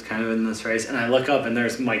yeah, I'm kind of in this race, and I look up and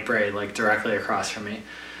there's Mike Bray, like, directly across from me.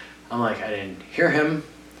 I'm like, I didn't hear him.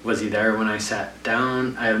 Was he there when I sat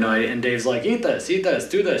down? I have no idea. And Dave's like, eat this, do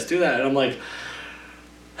this, do that. And I'm like,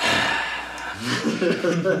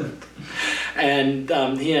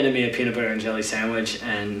 and he handed me a peanut butter and jelly sandwich,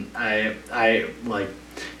 and I like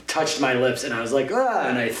touched my lips and I was like, ah,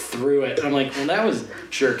 and I threw it. And I'm like, well, that was a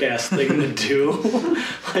jerk ass thing to do.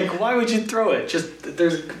 Like, why would you throw it? Just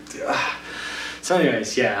there's. So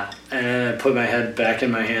anyways, yeah, and I put my head back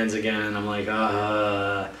in my hands again, and I'm like,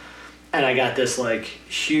 and I got this like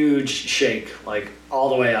huge shake, like all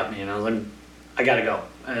the way up me, and I was like, I gotta go.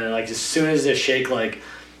 And like as soon as this shake, like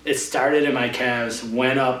it started in my calves,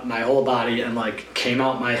 went up my whole body, and like came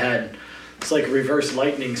out my head. It's like reverse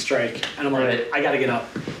lightning strike, and I'm like, Right. I gotta get up.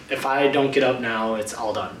 If I don't get up now, it's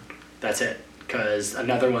all done. That's it, because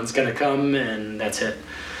another one's gonna come, and that's it.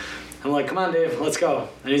 I'm like, come on, Dave, let's go.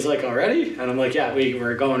 And he's like, already? And I'm like, yeah,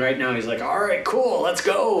 we're going right now. He's like, all right, cool, let's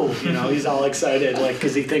go. You know, he's all excited, like,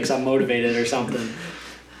 because he thinks I'm motivated or something.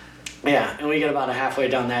 Yeah, and we get about halfway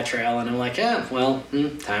down that trail, and I'm like, yeah, well,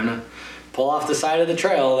 time to pull off the side of the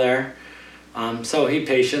trail there. So he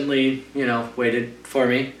patiently, you know, waited for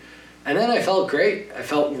me. And then I felt great. I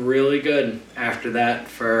felt really good after that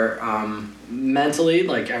for mentally,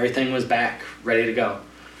 like everything was back, ready to go.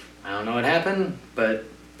 I don't know what happened, but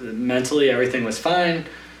mentally everything was fine,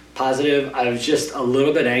 positive. I was just a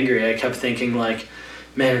little bit angry. I kept thinking like,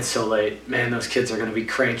 man, it's so late. Man, those kids are going to be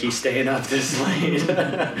cranky staying up this late.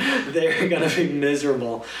 They're going to be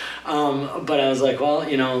miserable. But I was like, well,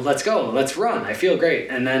 you know, let's go. Let's run. I feel great.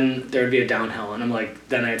 And then there would be a downhill. And I'm like,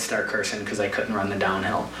 then I'd start cursing because I couldn't run the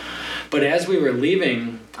downhill. But as we were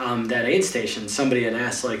leaving that aid station, somebody had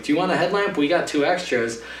asked, like, do you want a headlamp? We got 2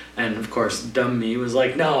 extras. And, of course, dumb me was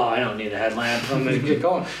like, no, I don't need a headlamp. I'm going to get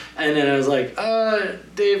going. And then I was like,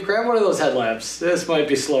 Dave, grab one of those headlamps. This might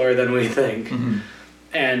be slower than we think. Mm-hmm.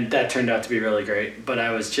 And that turned out to be really great. But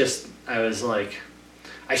I was like,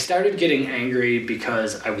 I started getting angry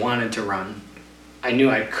because I wanted to run. I knew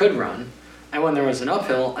I could run. And when there was an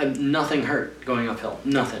uphill, nothing hurt going uphill.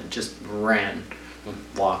 Nothing. Just ran.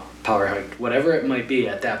 Walk, power hike, whatever it might be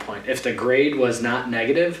at that point. If the grade was not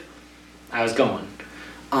negative, I was going.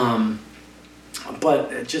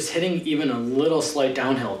 But just hitting even a little slight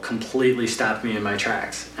downhill completely stopped me in my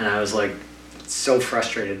tracks. And I was like so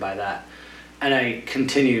frustrated by that. And I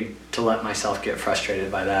continued to let myself get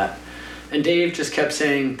frustrated by that. And Dave just kept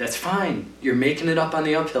saying, that's fine. You're making it up on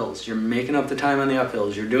the uphills. You're making up the time on the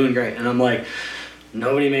uphills. You're doing great. And I'm like,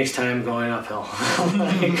 nobody makes time going uphill.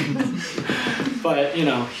 But, you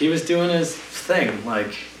know, he was doing his thing.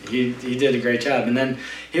 Like, he did a great job. And then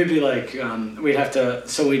he would be like, we'd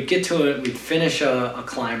get to it, we'd finish a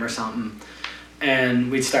climb or something,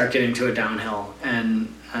 and we'd start getting to a downhill.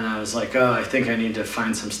 And I was like, oh, I think I need to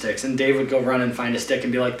find some sticks. And Dave would go run and find a stick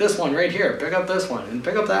and be like, this one right here, pick up this one, and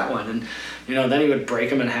pick up that one. And, you know, then he would break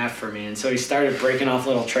them in half for me. And so he started breaking off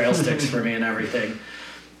little trail sticks for me and everything.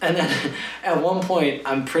 And then at one point,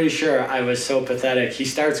 I'm pretty sure I was so pathetic, he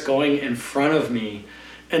starts going in front of me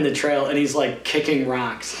in the trail, and he's like kicking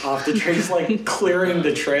rocks off the tree. He's like clearing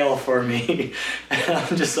the trail for me. And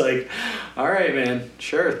I'm just like, all right, man,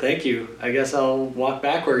 sure, thank you. I guess I'll walk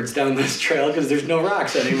backwards down this trail because there's no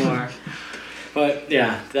rocks anymore. But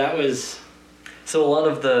yeah, that was... So a lot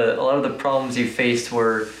of the problems you faced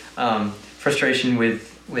were frustration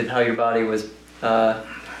with how your body was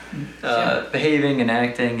behaving and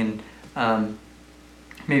acting, and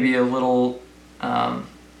maybe a little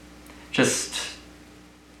just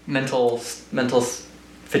mental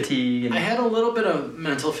fatigue. And... I had a little bit of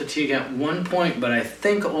mental fatigue at one point, but I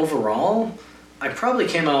think overall I probably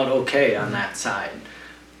came out okay on that side.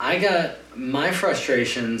 My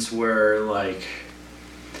frustrations were like,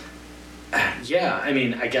 yeah, I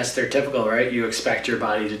mean, I guess they're typical, right? You expect your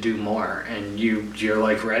body to do more, and you're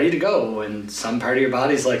like ready to go, and some part of your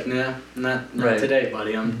body's like, nah, not right. Today,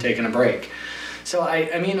 buddy. I'm taking a break. So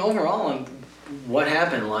I mean, overall, what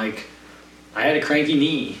happened? Like, I had a cranky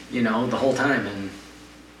knee, you know, the whole time, and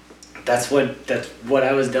that's what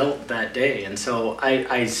I was dealt that day. And so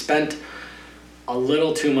I spent a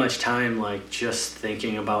little too much time like just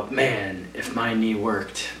thinking about, man, if my knee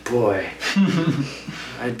worked, boy,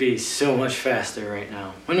 I'd be so much faster right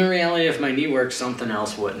now. When in reality, if my knee worked, something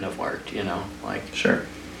else wouldn't have worked, you know, like. Sure.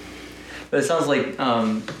 But it sounds like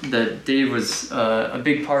that Dave was a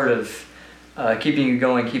big part of keeping you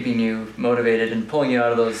going, keeping you motivated, and pulling you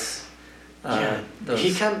out of those. Those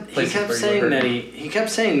he kept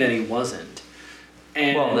saying that he wasn't.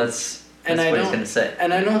 And well, that's what he's gonna say.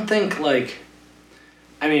 And I don't think like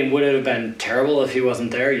I mean, would it have been terrible if he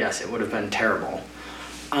wasn't there? Yes, it would have been terrible.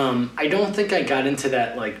 I don't think I got into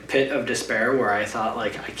that like pit of despair where I thought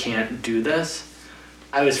like I can't do this.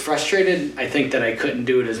 I was frustrated, I think, that I couldn't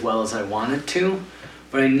do it as well as I wanted to,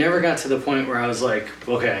 but I never got to the point where I was like,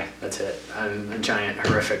 okay, that's it. I'm a giant,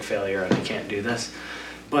 horrific failure and I can't do this.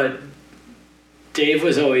 But Dave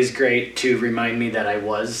was always great to remind me that I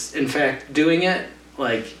was, in fact, doing it.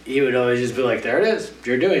 Like, he would always just be like, there it is,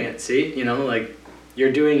 you're doing it, see? You know, like,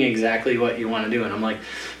 you're doing exactly what you want to do. And I'm like,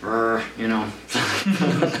 you know,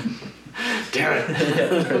 damn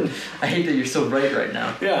it. I hate that you're so right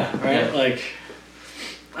now. Yeah, right, Yeah. like...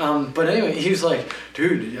 but anyway, he was like,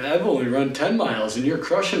 dude, I've only run 10 miles and you're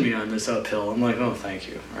crushing me on this uphill. I'm like, oh, thank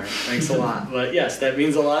you. All right, thanks a lot. But yes, that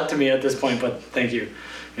means a lot to me at this point, but thank you.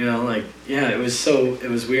 You know, like, yeah, it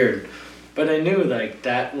was weird. But I knew, like,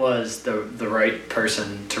 that was the right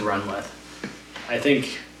person to run with. I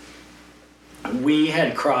think we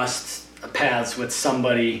had crossed paths with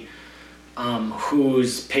somebody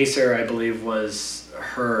whose pacer, I believe, was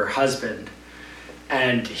her husband.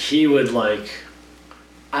 And he would, like...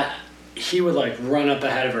 run up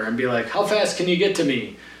ahead of her and be like, how fast can you get to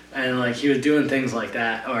me? And like he was doing things like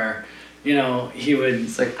that, or you know, he would,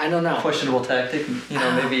 It's like, I don't know, questionable tactic. You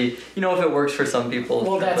know, maybe, you know, if it works for some people.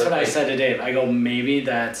 well, that's but what I said to Dave. I go, maybe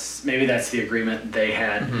that's the agreement they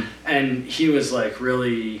had. Mhm. And he was like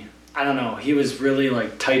really, I don't know, he was really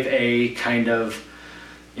like type A kind of,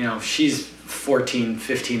 you know, she's 14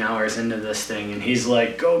 15 hours into this thing and he's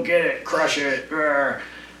like, go get it, crush it, grr.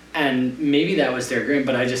 And maybe that was their agreement,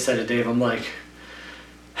 but I just said to Dave, I'm like,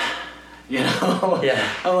 you know, Yeah.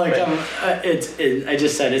 I'm like, Right. I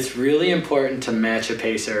just said it's really important to match a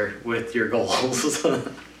pacer with your goals.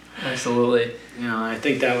 Absolutely. You know, I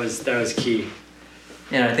think that was key.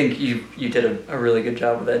 Yeah, I think you did a really good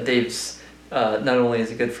job with that. Dave's not only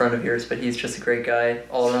is a good friend of yours, but he's just a great guy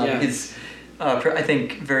all around. Yeah. He's, I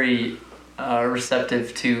think, very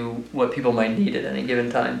receptive to what people might need at any given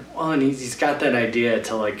time. Well, and he's got that idea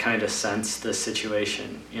to like kind of sense the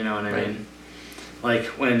situation. You know what I Right. mean? Like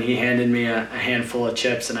when he handed me a handful of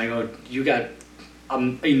chips, and I go, "You got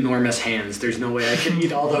enormous hands. There's no way I can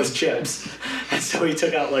eat all those chips." And so he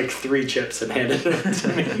took out like 3 chips and handed them to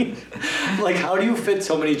me. I'm like, how do you fit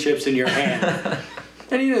so many chips in your hand?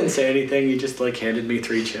 And he didn't say anything. He just like handed me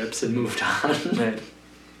 3 chips and moved on. Right.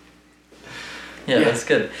 Yeah, Yeah. that's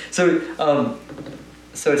good. So,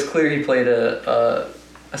 so it's clear he played a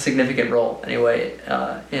significant role anyway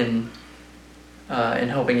in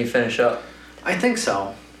helping you finish up. I think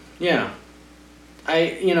so. Yeah.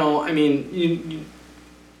 I mean, you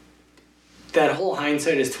that whole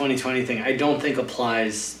hindsight is 20/20 thing. I don't think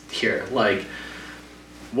applies here. Like,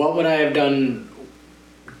 what would I have done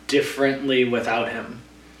differently without him?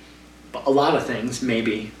 A lot of things,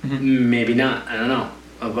 maybe, maybe not. I don't know,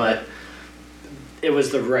 but it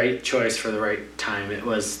was the right choice for the right time. It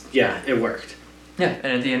was, yeah, it worked. Yeah, and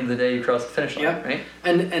at the end of the day, you crossed the finish line, Yep. right?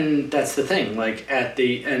 And that's the thing. Like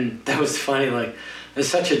and that was funny. Like I was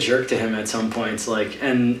such a jerk to him at some points. Like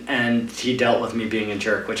and he dealt with me being a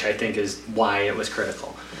jerk, which I think is why it was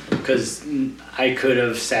critical. Because I could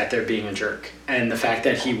have sat there being a jerk, and the fact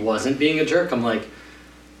that he wasn't being a jerk, I'm like,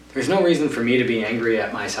 there's no reason for me to be angry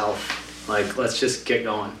at myself. Like, let's just get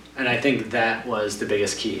going. And I think that was the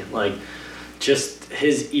biggest key. Like, just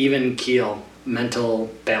his even keel,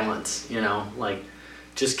 mental balance, you know, like,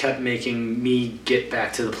 just kept making me get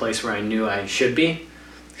back to the place where I knew I should be.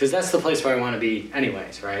 Because that's the place where I want to be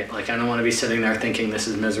anyways, right? Like, I don't want to be sitting there thinking this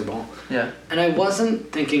is miserable. Yeah. And I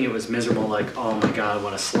wasn't thinking it was miserable, like, oh my God,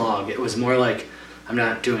 what a slog. It was more like, I'm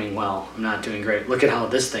not doing well. I'm not doing great. Look at how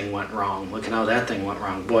this thing went wrong. Look at how that thing went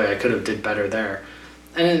wrong. Boy, I could have did better there.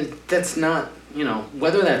 And that's not, you know,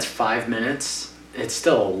 whether that's 5 minutes, it's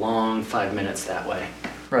still a long 5 minutes that way.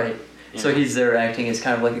 Right. So Yeah. he's there acting as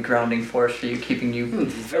kind of like a grounding force for you, keeping you at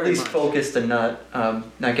very least much. focused and not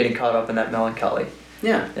getting caught up in that melancholy.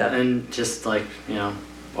 Yeah. Yeah. And just like, you know,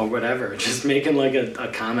 or whatever, just making like a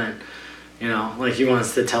comment, you know, like he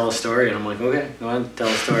wants to tell a story and I'm like, okay, go ahead, tell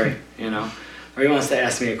a story, you know. Or he wants to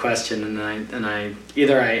ask me a question and I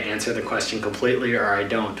either I answer the question completely or I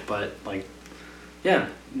don't, but like, yeah,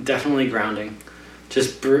 definitely grounding.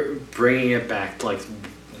 Just bringing it back to like,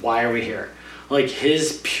 why are we here? Like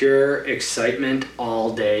his pure excitement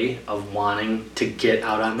all day of wanting to get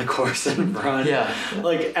out on the course and run. Yeah.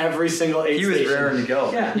 Like every single aid He was station. raring to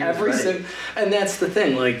go. Yeah, He was every ready. single, and that's the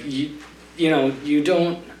thing. Like you know, you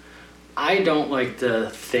don't. I don't like to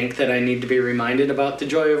think that I need to be reminded about the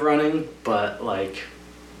joy of running, but like,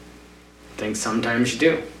 I think sometimes you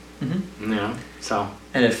do. Mm-hmm. You know, so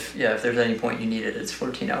And if there's any point you need it, it's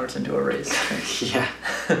 14 hours into a race. yeah,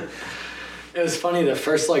 It was funny, the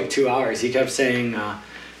first like 2 hours, he kept saying,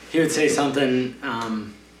 he would say something,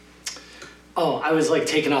 I was like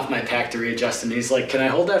taking off my pack to readjust, and he's like, can I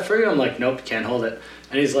hold that for you? I'm like, nope, can't hold it.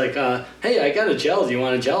 And he's like, hey, I got a gel, do you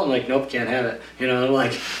want a gel? I'm like, nope, can't have it. You know, I'm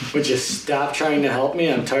like, would you stop trying to help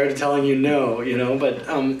me? I'm tired of telling you no, you know, but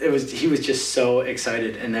he was just so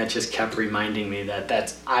excited, and that just kept reminding me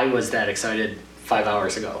that I was that excited 5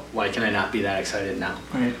 hours ago. Why can I not be that excited now?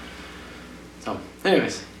 Right. So,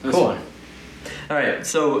 anyways, that's cool. fun. All right,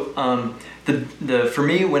 so the for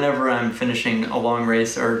me, whenever I'm finishing a long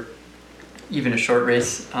race or even a short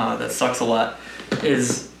race that sucks a lot,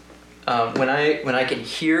 is when I can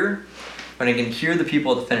hear the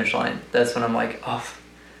people at the finish line. That's when I'm like, oh,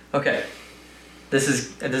 okay, this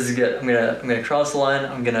is good. I'm gonna cross the line.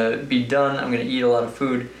 I'm gonna be done. I'm gonna eat a lot of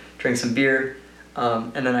food, drink some beer,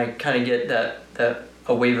 and then I kind of get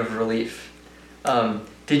a wave of relief.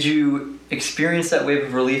 Did you experience that wave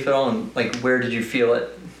of relief at all, and like where did you feel it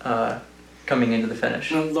coming into the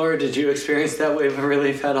finish? Laura, did you experience that wave of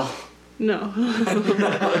relief at all? No.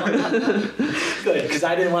 Good, because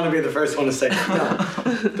I didn't want to be the first one to say no.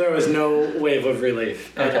 There was no wave of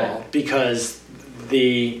relief at all, because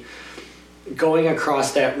going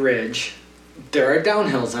across that ridge, there are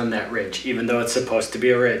downhills on that ridge, even though it's supposed to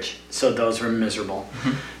be a ridge. So those were miserable.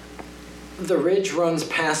 Mm-hmm. The ridge runs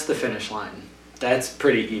past the finish line. That's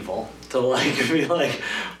pretty evil to like be like,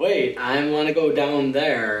 wait, I want to go down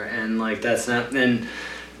there, and like that's not. And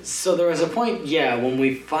so there was a point, when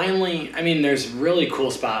we finally, there's a really cool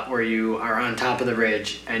spot where you are on top of the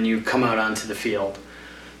ridge and you come out onto the field.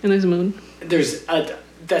 And there's a moon. That's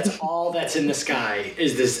all that's in the sky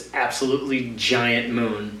is this absolutely giant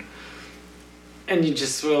moon. And you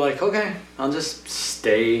just were like, okay, I'll just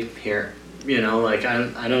stay here. You know, like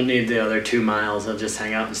I don't need the other 2 miles. I'll just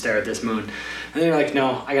hang out and stare at this moon. And they're like,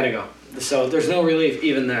 no, I gotta go. So there's no relief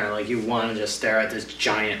even there. Like you want to just stare at this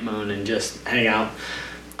giant moon and just hang out.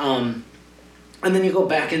 And then you go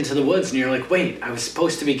back into the woods and you're like, wait, I was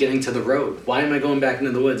supposed to be getting to the road. Why am I going back into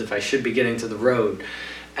the woods if I should be getting to the road?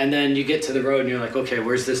 And then you get to the road and you're like, okay,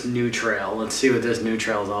 where's this new trail? Let's see what this new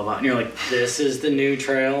trail is all about. And you're like, this is the new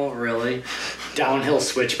trail? Really? Downhill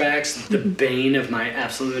switchbacks? The bane of my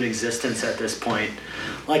absolute existence at this point.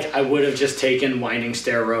 Like, I would have just taken Winding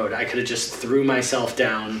Stair Road. I could have just threw myself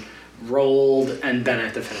down, rolled, and been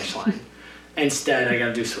at the finish line. Instead, I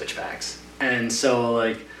gotta do switchbacks. And so,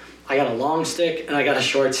 like, I got a long stick and I got a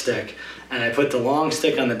short stick. And I put the long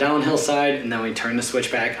stick on the downhill side, and then we turn the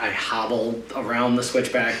switchback. I hobble around the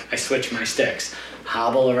switchback. I switch my sticks.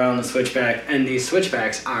 Hobble around the switchback. And these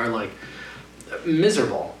switchbacks are, like,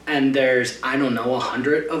 miserable. And there's,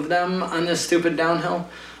 100 of them on this stupid downhill.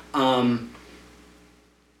 And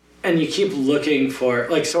you keep looking for,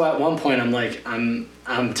 like, so at one point I'm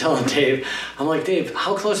telling Dave, I'm like, Dave,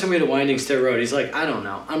 how close are we to Winding Stair Road? He's like, I don't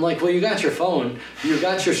know. I'm like, well, you got your phone, you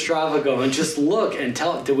got your Strava going, just look and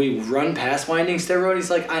tell, do we run past Winding Stair Road?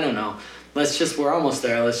 He's like, I don't know. We're almost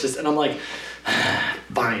there. And I'm like,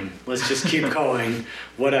 fine, let's just keep going.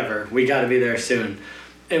 Whatever, we gotta be there soon.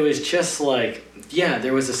 It was just like,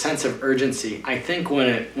 there was a sense of urgency. I think when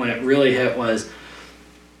it really hit was,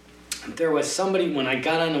 there was somebody, when I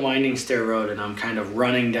got on the Winding Stair Road and I'm kind of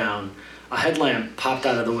running down, a headlamp popped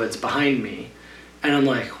out of the woods behind me. And I'm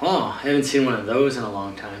like, wow, I haven't seen one of those in a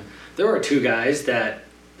long time. There were 2 guys that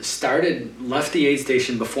left the aid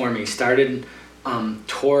station before me, started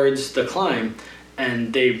towards the climb,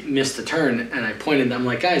 and they missed the turn. And I pointed them,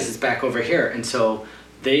 like, guys, it's back over here. And so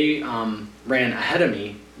they ran ahead of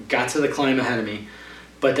me, got to the climb ahead of me,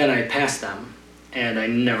 but then I passed them, and I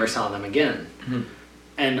never saw them again. Mm-hmm.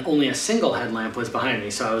 And only a single headlamp was behind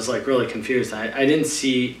me, so I was like really confused. I didn't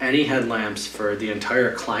see any headlamps for the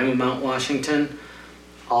entire climb of Mount Washington,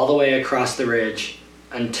 all the way across the ridge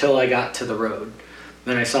until I got to the road.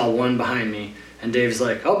 Then I saw one behind me, and Dave's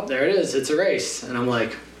like, oh, there it is, it's a race. And I'm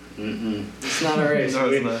like, it's not a race.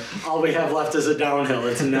 No, it's not. All we have left is a downhill,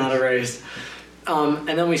 it's not a race. And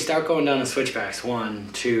then we start going down the switchbacks,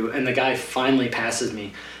 1, 2, and the guy finally passes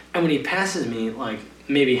me. And when he passes me, like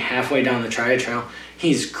maybe halfway down the Tri-Trail,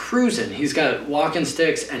 he's cruising. He's got walking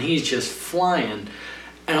sticks and he's just flying.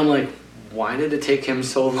 And I'm like, why did it take him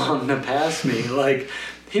so long to pass me? Like,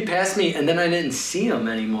 he passed me and then I didn't see him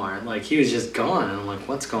anymore. Like, he was just gone. And I'm like,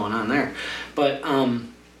 what's going on there? But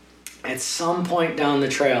at some point down the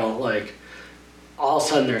trail, like, all of a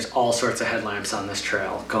sudden there's all sorts of headlamps on this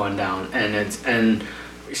trail going down. And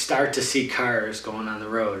we start to see cars going on the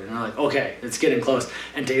road, and I'm like, okay, it's getting close.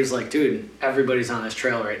 And Dave's like, dude, everybody's on this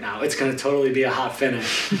trail right now. It's gonna totally be a hot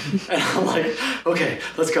finish. And I'm like, okay,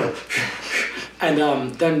 let's go.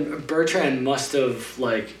 And then Bertrand must have,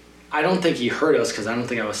 like, I don't think he heard us because I don't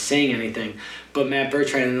think I was saying anything. But Matt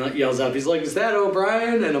Bertrand yells up, he's like, "Is that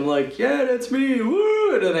O'Brien?" And I'm like, "Yeah, that's me,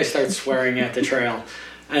 woo!" And then I start swearing at the trail.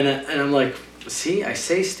 And I'm like, see, I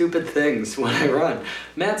say stupid things when I run.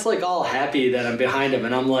 Matt's like all happy that I'm behind him.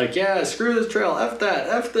 And I'm like, yeah, screw this trail, F that,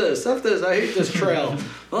 F this, I hate this trail,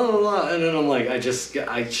 blah, blah, blah. And then I'm like, I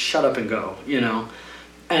shut up and go, you know?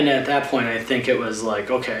 And at that point, I think it was like,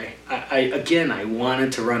 okay, I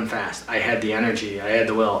wanted to run fast. I had the energy, I had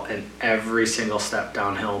the will, and every single step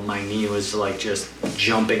downhill, my knee was like just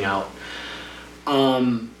jumping out.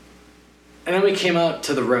 And then we came out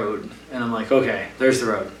to the road, and I'm like, okay, there's the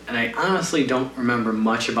road. And I honestly don't remember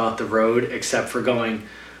much about the road except for going,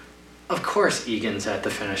 of course Egan's at the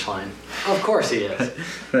finish line. Of course he is.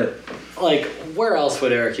 Like, where else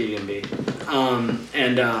would Eric Egan be?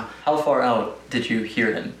 How far out did you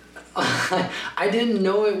hear him? I didn't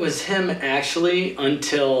know it was him actually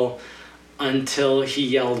until he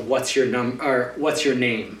yelled, "What's your or what's your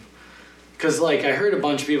name?" Because, like, I heard a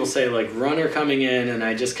bunch of people say, like, runner coming in, and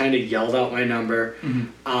I just kind of yelled out my number.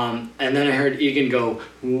 Mm-hmm. And then I heard Egan go,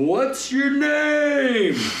 "What's your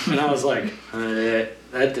name?" And I was like, I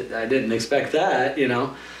didn't expect that, you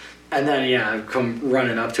know? And then, yeah, I come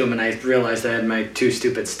running up to him, and I realized I had my 2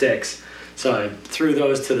 stupid sticks. So I threw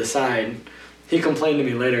those to the side. He complained to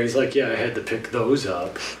me later. He's like, "Yeah, I had to pick those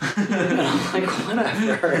up." And I'm like,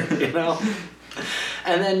 whatever, you know?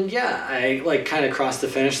 And then, yeah, I, like, kind of crossed the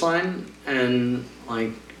finish line, and,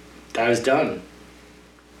 like, that was done.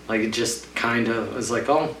 Like, it just kind of was like,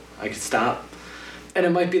 oh, I could stop. And it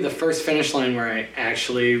might be the first finish line where I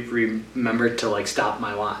actually remembered to, like, stop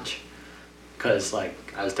my watch. Because, like,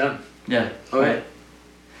 I was done. Yeah. Okay.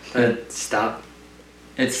 Stop.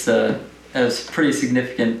 It was a pretty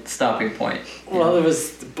significant stopping point. Well, it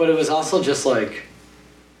was also just like,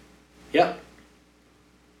 yep.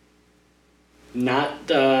 Not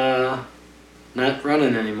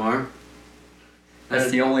running anymore. That's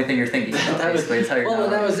the only thing you're thinking about, basically.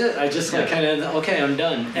 That was it. I just like kind of, okay, I'm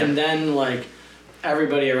done. Yeah. And then, like,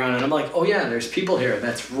 everybody around, and I'm like, oh yeah, there's people here.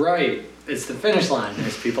 That's right. It's the finish line.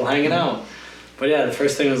 There's people hanging out. But yeah, the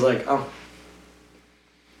first thing was like, oh.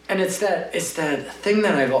 And it's that thing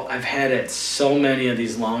that I've had at so many of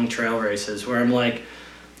these long trail races where I'm like,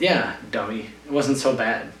 yeah, dummy, it wasn't so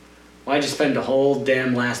bad. Why'd you spend the whole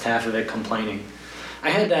damn last half of it complaining? I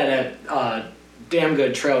had that at Damn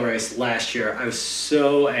Good Trail Race last year. I was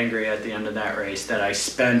so angry at the end of that race that I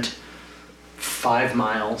spent 5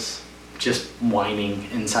 miles just whining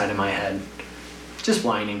inside of my head. Just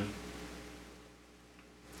whining.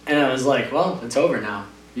 And I was like, well, it's over now.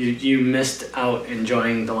 You missed out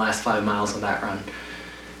enjoying the last 5 miles of that run.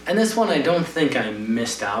 And this one, I don't think I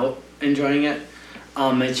missed out enjoying it.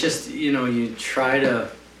 It's just, you know,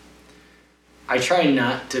 I try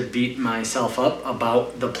not to beat myself up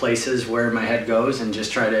about the places where my head goes and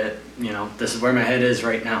just try to, you know, this is where my head is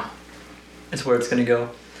right now. It's where it's going to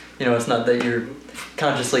go. You know, it's not that you're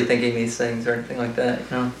consciously thinking these things or anything like that, you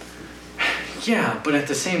know? Yeah, but at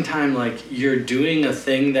the same time, like, you're doing a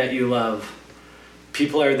thing that you love.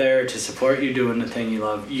 People are there to support you doing the thing you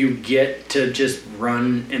love. You get to just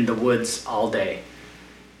run in the woods all day.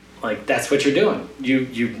 Like, that's what you're doing.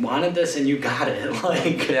 You wanted this and you got it.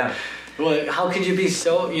 Like, yeah. Well, how could you be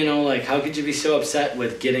so, you know, like, how could you be so upset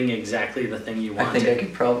with getting exactly the thing you wanted? I think I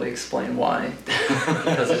could probably explain why.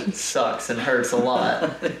 Because it sucks and hurts a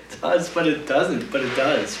lot. It does, but it doesn't. But it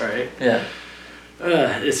does, right? Yeah.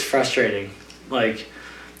 It's frustrating. Like,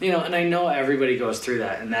 you know, and I know everybody goes through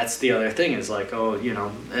that. And that's the other thing is like, oh, you know,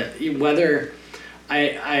 whether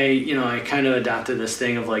I kind of adopted this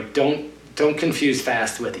thing of like, don't confuse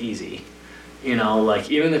fast with easy. You know,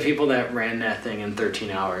 like, even the people that ran that thing in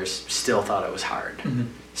 13 hours still thought it was hard. Mm-hmm.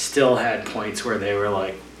 Still had points where they were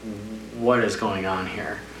like, what is going on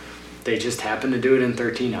here? They just happened to do it in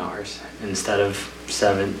 13 hours instead of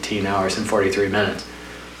 17 hours and 43 minutes.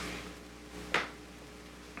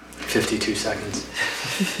 52 seconds.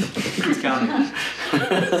 Who's counting?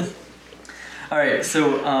 All right,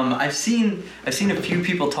 so I've seen a few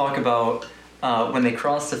people talk about when they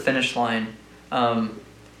cross the finish line,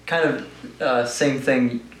 kind of same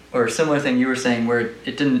thing or similar thing you were saying, where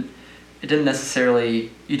it didn't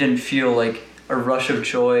necessarily, you didn't feel like a rush of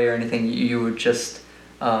joy or anything. You would just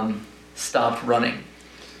stopped running.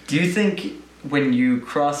 Do you think when you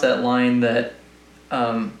cross that line that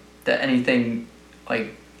that anything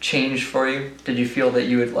like changed for you? Did you feel that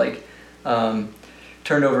you would like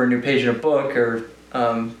turn over a new page in a book or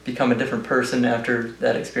become a different person after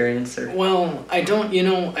that experience? Or? Well, I don't, you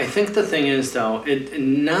know, I think the thing is though,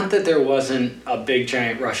 not that there wasn't a big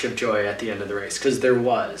giant rush of joy at the end of the race, because there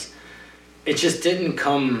was. It just didn't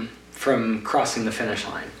come from crossing the finish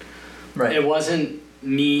line. Right. It wasn't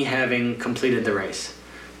me having completed the race.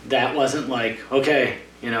 That wasn't like, okay,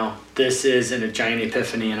 this is a giant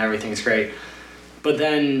epiphany and everything's great. But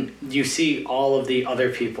then you see all of the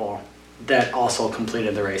other people that also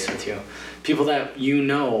completed the race with you. People that you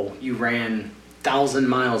ran 1,000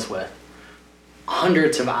 miles with,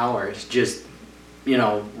 hundreds of hours just,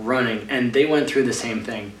 running, and they went through the same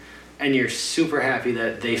thing. And you're super happy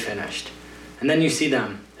that they finished. And then you see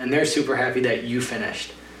them, and they're super happy that you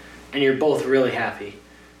finished. And you're both really happy.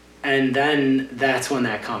 And then that's when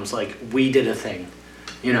that comes, like, we did a thing,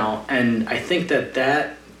 And I think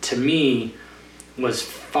that to me was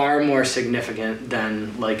far more significant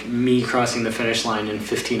than, like, me crossing the finish line in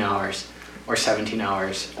 15 hours or 17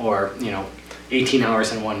 hours or, 18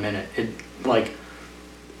 hours and 1 minute.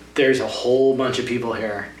 There's a whole bunch of people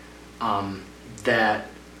here that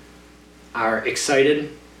are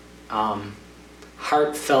excited,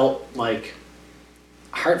 heartfelt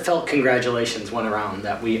congratulations went around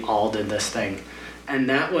that we all did this thing. And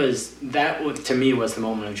that to me was the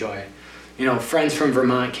moment of joy. Friends from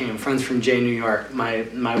Vermont came, friends from Jay, New York. My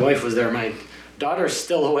wife was there. My daughter's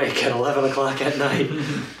still awake at 11 o'clock at night.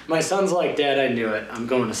 My son's like, Dad, I knew it. I'm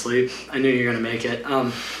going to sleep. I knew you were going to make it.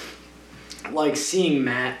 Seeing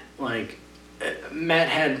Matt,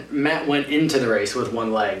 Matt went into the race with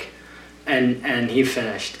one leg and he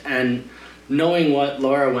finished. And knowing what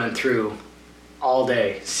Laura went through all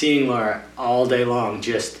day, seeing Laura all day long,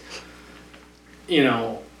 just, it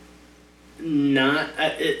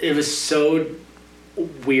was so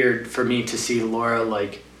weird for me to see Laura,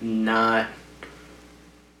 not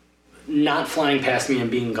flying past me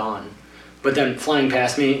and being gone, but then flying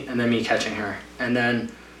past me and then me catching her, and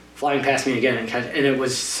then flying past me again and it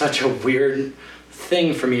was such a weird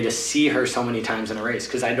thing for me to see her so many times in a race,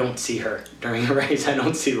 because I don't see her during a race. I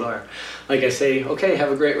don't see Laura. I say, okay,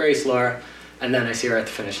 have a great race, Laura, and then I see her at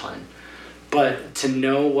the finish line. But to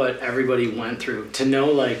know what everybody went through, to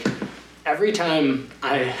know, every time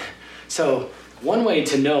so one way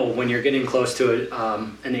to know when you're getting close to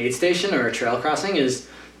an aid station or a trail crossing is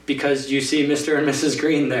because you see Mr. and Mrs.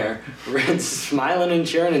 Green there smiling and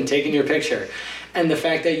cheering and taking your picture. And the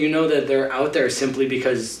fact that that they're out there simply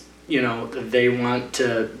because, they want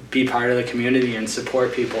to be part of the community and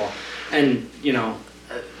support people. And,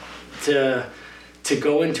 to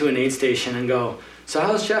go into an aid station and go, so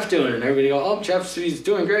how's Jeff doing? And everybody go, oh, he's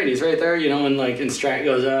doing great. He's right there, and Strat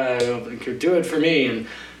goes, do it for me.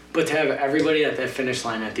 But to have everybody at that finish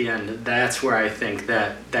line at the end, that's where I think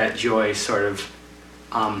that joy sort of,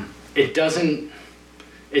 it doesn't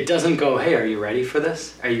go, hey, are you ready for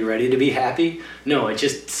this? Are you ready to be happy? No, it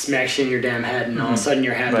just smacks you in your damn head, and all of a sudden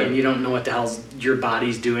you're happy, and you don't know what the hell your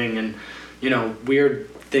body's doing, and, weird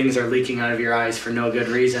things are leaking out of your eyes for no good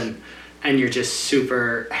reason, and you're just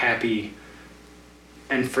super happy.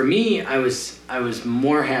 And for me, I was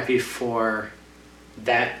more happy for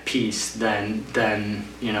that piece than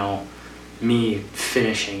me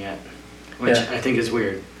finishing it, which I think is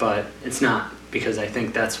weird, but it's not, because I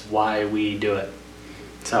think that's why we do it.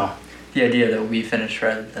 So the idea that we finished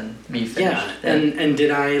rather than me finished. Yeah. And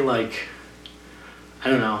did I I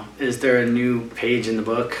don't know, is there a new page in the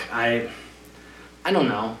book? I don't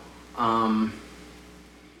know.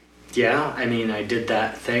 Yeah, I did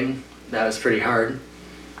that thing. That was pretty hard,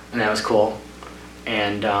 and that was cool.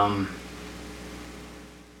 And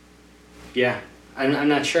yeah, I'm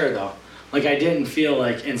not sure though. I didn't feel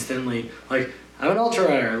instantly I'm an ultra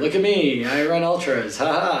runner. Look at me. I run ultras.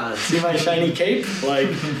 Haha. See my shiny cape? I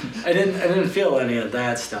didn't feel any of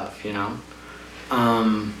that stuff,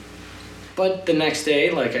 But the next day,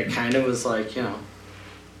 I kind of was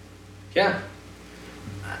yeah.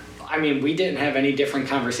 We didn't have any different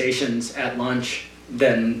conversations at lunch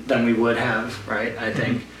than we would have, right? I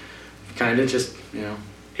think kind of just,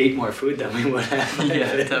 ate more food than we would have.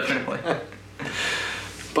 Yeah, definitely.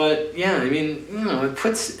 But yeah, it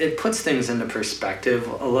puts things into perspective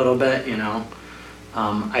a little bit,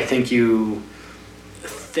 I think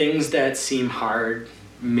things that seem hard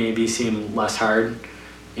maybe seem less hard,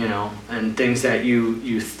 and things that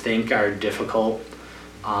you think are difficult,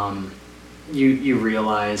 you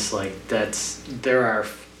realize there are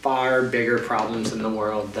far bigger problems in the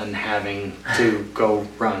world than having to go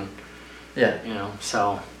run. Yeah.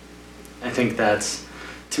 So I think that's,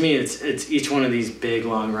 to me, it's each one of these big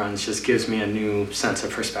long runs just gives me a new sense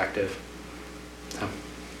of perspective. So.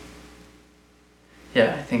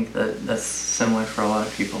 Yeah, I think that's similar for a lot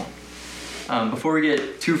of people. Before we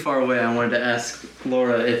get too far away, I wanted to ask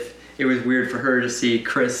Laura if it was weird for her to see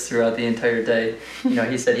Chris throughout the entire day.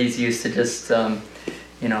 He said he's used to just,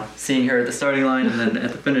 seeing her at the starting line and then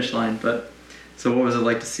at the finish line. But so what was it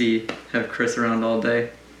like to have Chris around all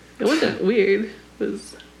day? It wasn't weird. It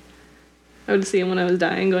was. I would see him when I was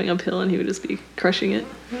dying going uphill, and he would just be crushing it.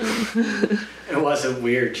 It wasn't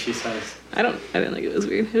weird, she says. I didn't think it was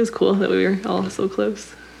weird. It was cool that we were all so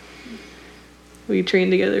close. We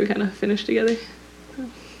trained together. We kind of finished together.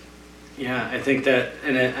 Yeah, I think that,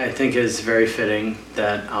 and I think is very fitting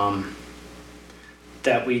that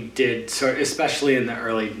that we did sort, especially in the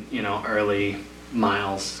early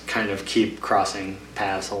miles, kind of keep crossing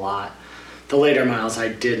paths a lot. The later miles, I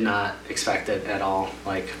did not expect it at all.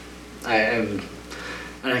 Like, and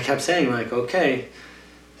I kept saying, like, okay,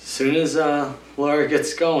 as soon as Laura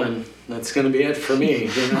gets going, that's gonna be it for me,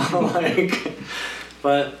 you know, like.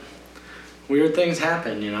 But weird things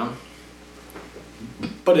happen, you know.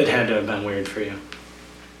 But it had to have been weird for you.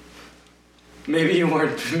 Maybe you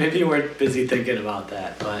weren't busy thinking about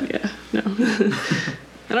that, but Yeah, no.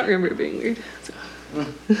 I don't remember it being weird. So.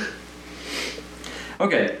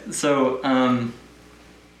 Okay, so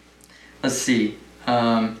let's see.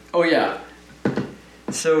 Oh yeah.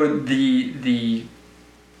 So the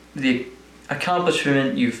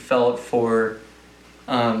accomplishment you felt for,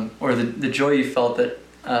 or the joy you felt that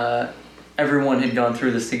everyone had gone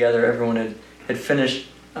through this together, everyone had finished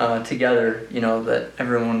together, you know, that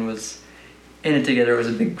everyone was in it together, it was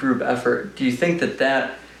a big group effort. Do you think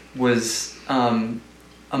that was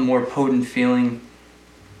a more potent feeling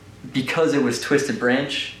because it was Twisted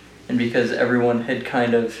Branch and because everyone had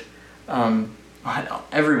kind of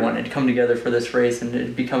everyone had come together for this race and it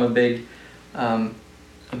had become a big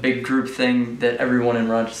group thing that everyone in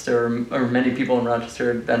Rochester or many people in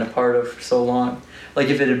Rochester had been a part of for so long? Like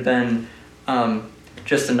if it had been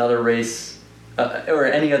just another race or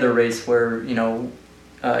any other race where, you know,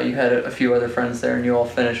 you had a few other friends there and you all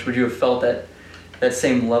finished, would you have felt that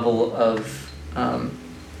same level of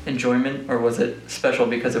enjoyment, or was it special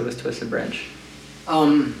because it was Twisted Branch?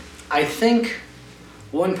 I think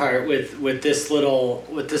one part with this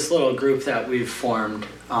little group that we've formed,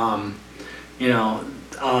 you know,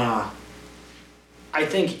 I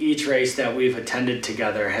think each race that we've attended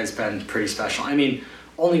together has been pretty special. I mean,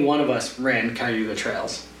 only one of us ran Cayuga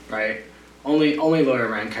Trails, right? Only Laura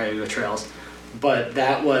ran Cayuga Trails, but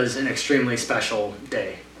that was an extremely special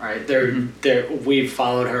day, right? We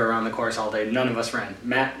followed her around the course all day. None of us ran.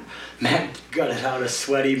 Matt gutted out a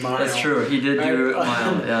sweaty mile. That's true. He did do a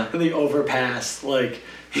mile, yeah. The overpass, like,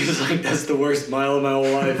 he was like, that's the worst mile of my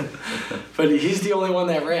whole life. But he's the only one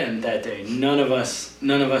that ran that day. None of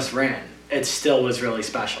us ran. It still was really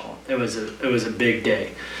special. It was a big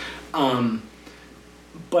day.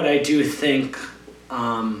 But I do think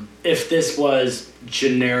if this was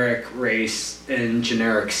generic race in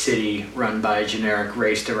generic city run by a generic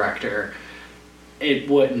race director, it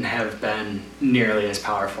wouldn't have been nearly as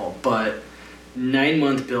powerful. But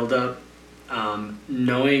 9-month buildup,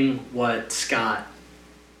 knowing what Scott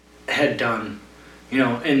had done, you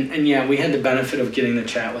know, and yeah, we had the benefit of getting to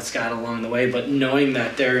chat with Scott along the way, but knowing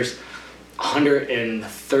that there's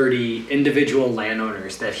 130 individual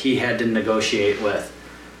landowners that he had to negotiate with,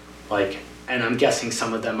 like, and I'm guessing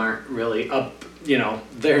some of them aren't really up, you know,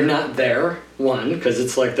 they're not there, one, because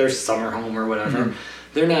it's like their summer home or whatever. Mm-hmm.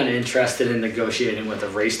 They're not interested in negotiating with a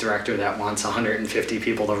race director that wants 150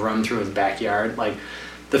 people to run through his backyard. Like,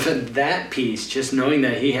 that piece, just knowing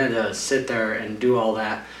that he had to sit there and do all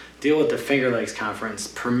that, deal with the Finger Lakes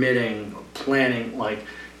Conference, permitting, planning, like,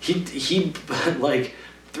 he like,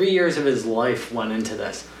 3 years of his life went into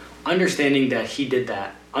this. Understanding that he did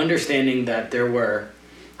that, understanding that there were,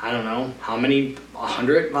 I don't know, how many,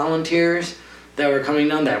 100 volunteers that were coming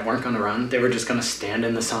down that weren't going to run. They were just going to stand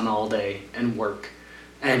in the sun all day and work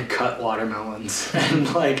and cut watermelons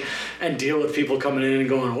and, like, and deal with people coming in and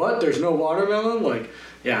going, what, there's no watermelon? Like,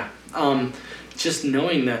 yeah. Just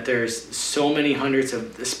knowing that there's so many hundreds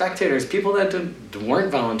of spectators, people that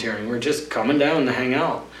weren't volunteering, were just coming down to hang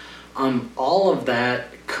out. All of that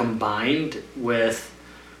combined with,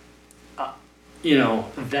 you know,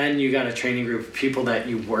 then you got a training group of people that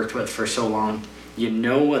you worked with for so long. You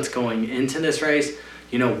know what's going into this race.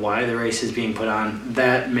 You know why the race is being put on.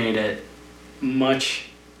 That made it much...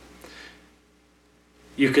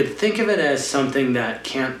 You could think of it as something that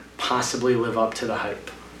can't possibly live up to the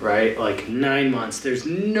hype, right? Like 9 months, there's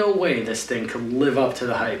no way this thing could live up to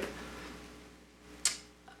the hype.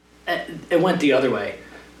 It went the other way.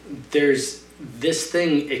 This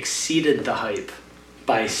thing exceeded the hype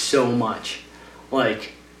by so much.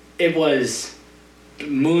 Like, it was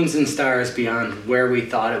moons and stars beyond where we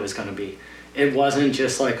thought it was going to be. It wasn't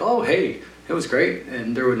just like, oh, hey, it was great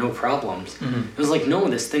and there were no problems. Mm-hmm. It was like, no,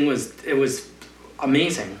 this thing was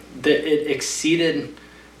amazing. It exceeded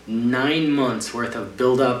 9 months worth of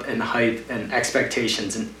build up and hype and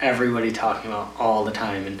expectations and everybody talking about all the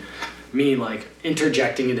time, and me like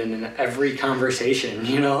interjecting it in every conversation,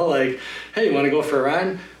 you know, like, hey, you want to go for a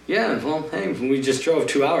ride? Yeah, well, hey, we just drove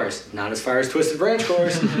 2 hours, not as far as Twisted Branch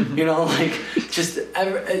course, you know, like just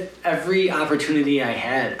every opportunity I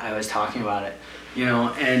had, I was talking about it, you know,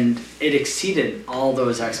 and it exceeded all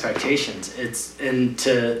those expectations. And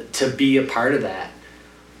to be a part of that,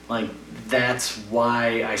 like, that's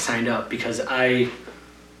why I signed up, because I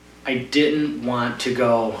didn't want to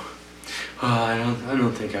go, oh, I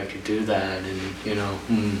don't think I could do that, and you know,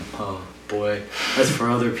 oh boy, that's for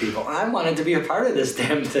other people. I wanted to be a part of this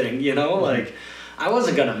damn thing, you know, like I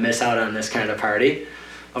wasn't gonna miss out on this kind of party.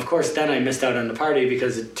 Of course, then I missed out on the party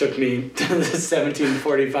because it took me to the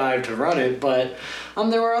 1745 to run it, but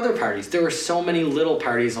there were other parties. There were so many little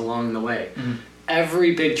parties along the way. Mm-hmm.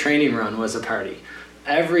 Every big training run was a party.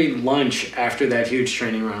 Every lunch after that huge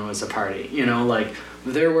training run was a party, you know, like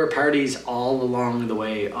there were parties all along the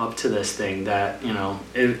way up to this thing that, you know,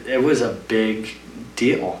 it was a big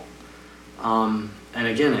deal. And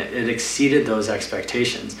again, it exceeded those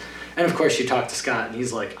expectations. And of course you talk to Scott and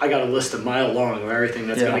he's like, I got a list a mile long of everything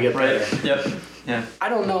that's going to get better. Yep. Yeah. I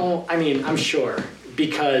don't know. I mean, I'm sure,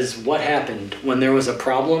 because what happened when there was a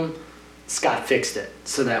problem, Scott fixed it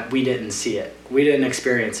so that we didn't see it. We didn't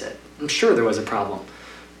experience it. I'm sure there was a problem.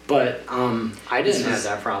 But I didn't have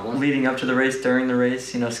that problem. Leading up to the race, during the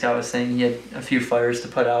race, you know, Scott was saying he had a few fires to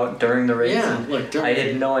put out during the race. Yeah, look, I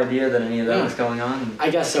had no idea that any of that was going on. I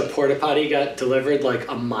guess a porta potty got delivered like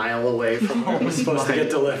a mile away from where it was supposed to get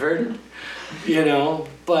delivered. You know,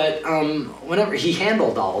 but whenever he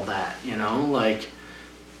handled all that, you know, like,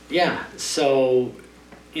 yeah. So,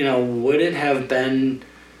 you know, would it have been,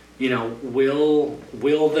 you know, will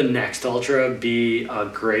the next ultra be a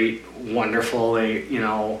great, wonderful, you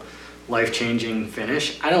know, life-changing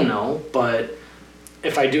finish? I don't know, but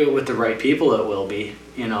if I do it with the right people, it will be,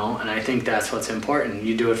 you know, and I think that's what's important.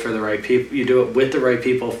 You do it for the right people, you do it with the right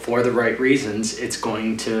people for the right reasons, it's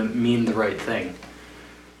going to mean the right thing.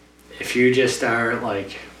 If you just are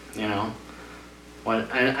like, you know,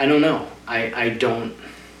 what, I don't know. I don't,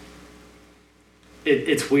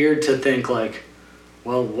 it's weird to think like,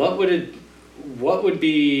 well, what would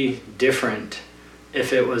be different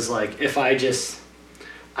if it was like, if I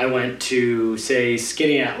went to, say,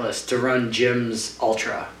 Skinny Atlas to run Jim's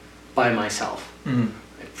Ultra by myself. Mm-hmm.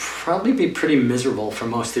 I'd probably be pretty miserable for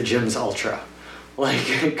most of Jim's Ultra. Like,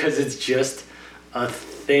 because it's just a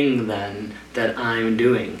thing then that I'm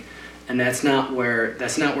doing. And that's not where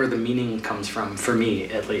the meaning comes from, for me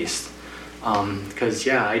at least. Because,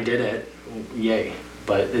 yeah, I did it, yay.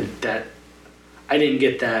 But I didn't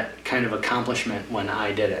get that kind of accomplishment when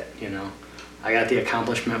I did it, you know. I got the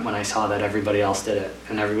accomplishment when I saw that everybody else did it,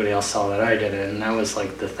 and everybody else saw that I did it, and that was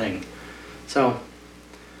like the thing. So,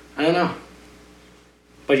 I don't know.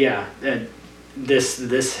 But yeah,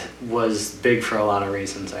 this was big for a lot of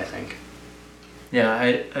reasons, I think. Yeah,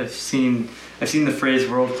 I've seen the phrase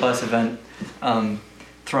world-class event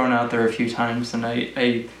thrown out there a few times, and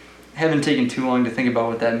I haven't taken too long to think about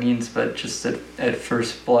what that means, but just at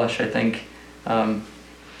first blush, I think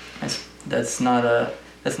that's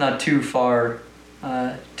not too far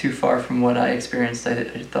from what I experienced. I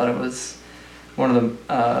thought it was one of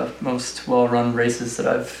the most well-run races that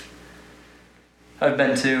I've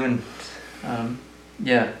been to, and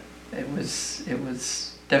yeah, it was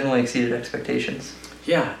definitely exceeded expectations.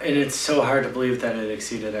 Yeah, and it's so hard to believe that it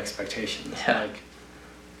exceeded expectations. Yeah. Like,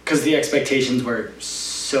 because the expectations were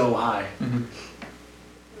so high. Mm-hmm.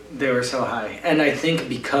 They were so high, and I think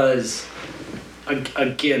because,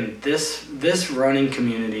 again, this running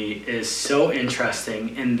community is so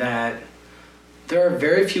interesting in that there are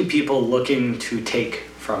very few people looking to take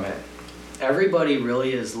from it. Everybody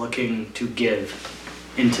really is looking to give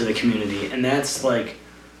into the community, and that's like,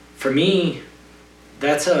 for me,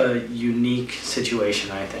 that's a unique situation,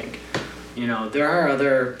 I think. You know, there are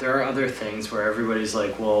other things where everybody's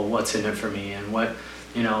like, well, what's in it for me? And what,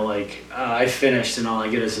 you know, like, I finished and all I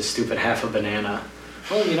get is a stupid half a banana.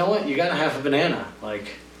 Well, you know what? You got a half a banana.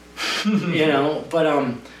 Like, you know, but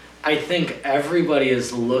I think everybody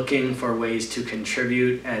is looking for ways to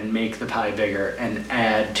contribute and make the pie bigger and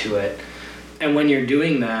add to it. And when you're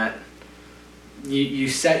doing that, you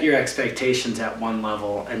set your expectations at one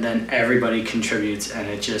level, and then everybody contributes, and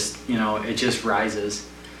it just, you know, it just rises.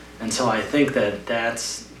 And so I think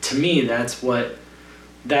that's what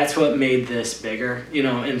made this bigger, you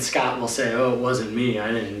know. And Scott will say, oh, it wasn't me,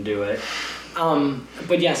 I didn't do it.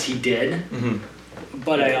 But yes, he did. Mm-hmm.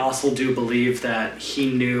 But I also do believe that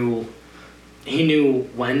he knew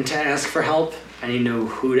when to ask for help, and he knew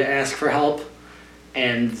who to ask for help,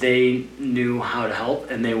 and they knew how to help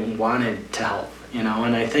and they wanted to help, you know,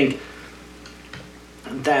 and I think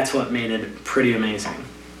that's what made it pretty amazing.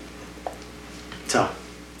 So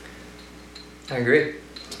I agree.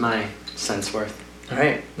 it's my sense worth. All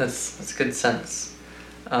right, that's good sense.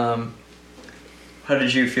 How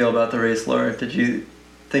did you feel about the race, Laura? Did you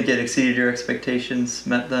think it exceeded your expectations,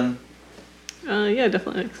 met them? Yeah,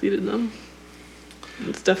 definitely exceeded them.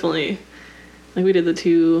 It's definitely, like, we did the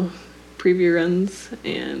 2 preview runs,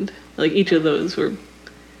 and like each of those were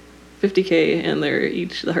 50K, and they're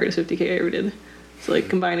each the hardest 50K I ever did. So like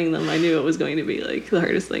combining them, I knew it was going to be like the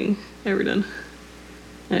hardest thing I ever done.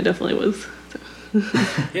 And it definitely was. So.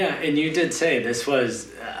 Yeah, and you did say this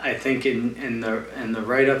was, I think in the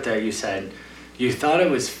write-up that you said, you thought it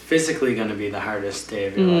was physically going to be the hardest day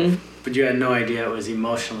of your life, but you had no idea it was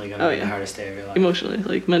emotionally going to be the hardest day of your life. Emotionally,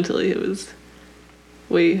 like mentally, it was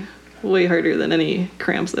way harder than any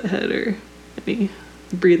cramps that I had or any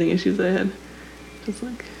breathing issues I had. Just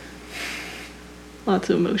like lots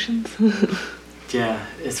of emotions. Yeah,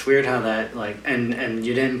 it's weird how that, like, and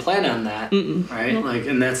you didn't plan on that, right? Nope. Like,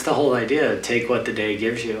 and that's the whole idea, take what the day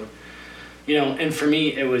gives you. You know, and for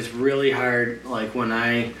me, it was really hard, like, when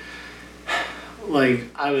I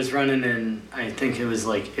was running in, I think it was,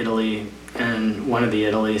 like, Italy, and one of the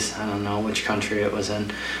Italys, I don't know which country it was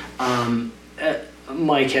in,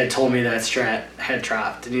 Mike had told me that Strat had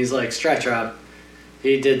dropped, and he's like, Strat dropped.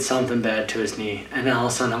 He did something bad to his knee, and all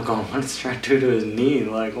of a sudden I'm going, what did Strat do to his knee?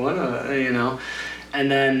 Like, what, you know? And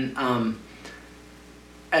then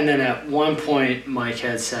at one point Mike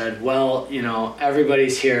had said, well, you know,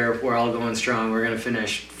 everybody's here, we're all going strong, we're gonna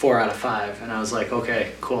finish 4 out of 5. And I was like,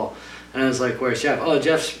 okay, cool. And I was like, where's Jeff? Oh,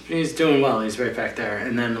 he's doing well, he's right back there.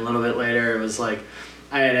 And then a little bit later it was like,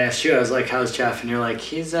 I had asked you, I was like, how's Jeff? And you're like,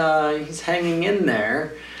 he's hanging in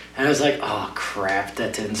there. And I was like, oh crap,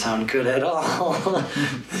 that didn't sound good at all.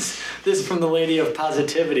 this from the lady of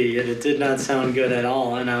positivity, and it did not sound good at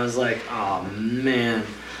all. And I was like, oh man.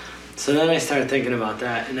 So then I started thinking about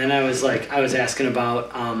that, and then I was asking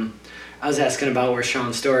about where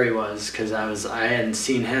Sean Story was, because I hadn't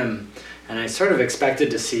seen him, and I sort of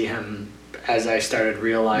expected to see him as I started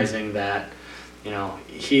realizing that, you know,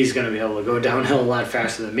 he's going to be able to go downhill a lot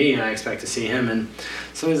faster than me, and I expect to see him. And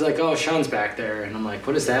so he's like, oh, Sean's back there. And I'm like,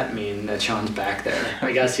 what does that mean, that Sean's back there?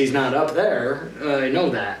 I guess he's not up there. I know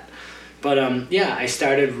that. But, yeah, I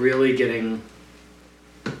started really getting,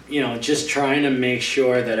 you know, just trying to make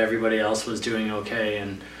sure that everybody else was doing okay.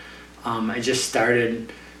 And I just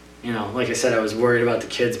started, you know, like I said, I was worried about the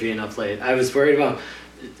kids being up late. I was worried about,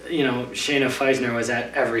 you know, Shayna Feisner was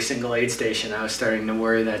at every single aid station. I was starting to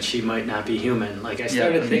worry that she might not be human. Like, I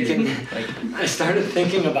started thinking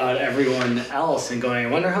about everyone else and going, I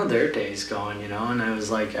wonder how their day's going, you know? And I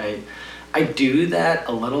was like, I do that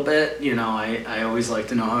a little bit, you know, I always like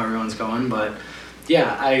to know how everyone's going, but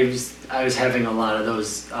yeah, I was having a lot of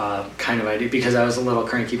those kind of ideas because I was a little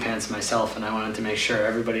cranky pants myself, and I wanted to make sure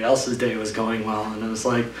everybody else's day was going well, and I was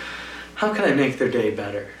like, how can I make their day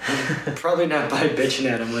better? Probably not by bitching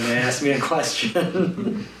at them when they ask me a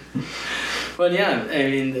question. But yeah, I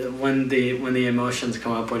mean, when the emotions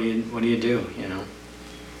come up, what do you do? You know,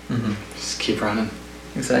 just keep running.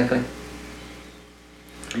 Exactly.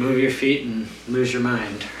 Move your feet and lose your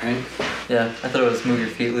mind, right? Yeah, I thought it was move your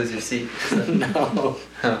feet, lose your seat. No.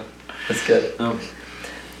 Oh, that's good. Oh.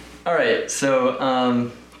 All right,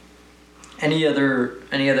 so any other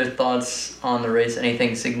thoughts on the race?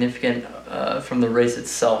 Anything significant from the race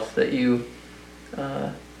itself that you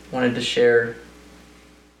wanted to share?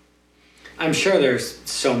 I'm sure there's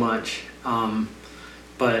so much,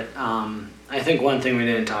 but I think one thing we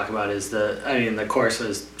didn't talk about is the course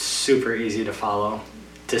was super easy to follow,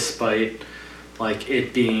 despite like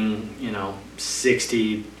it being, you know,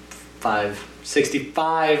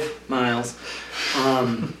 65 miles.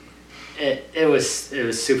 It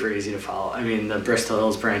was super easy to follow. I mean, the Bristol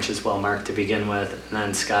Hills branch is well marked to begin with, and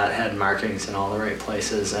then Scott had markings in all the right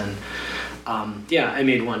places. And yeah, I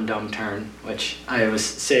made one dumb turn, which I was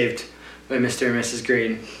saved by Mr. and Mrs.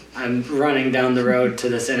 Green. I'm running down the road to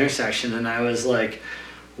this intersection, and I was like,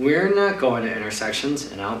 we're not going to intersections.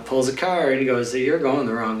 And out pulls a car and goes, you're going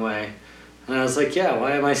the wrong way. And I was like, yeah,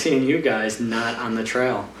 why am I seeing you guys not on the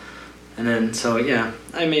trail? And then, so yeah,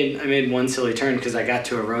 I made one silly turn because I got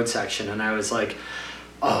to a road section and I was like,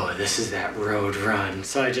 oh, this is that road run.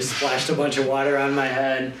 So I just splashed a bunch of water on my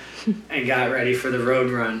head and got ready for the road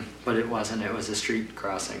run. But it wasn't, it was a street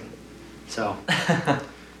crossing. So,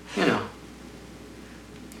 you know,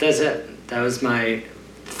 that's it. That was my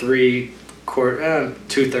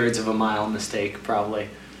 2/3 of a mile mistake, probably.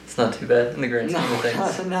 It's not too bad in the grand scheme of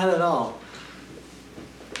things. No, not at all.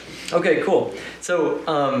 Okay, cool.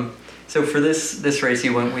 So so for this race,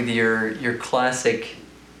 you went with your classic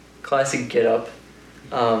get up,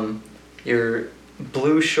 your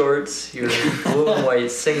blue shorts, your blue and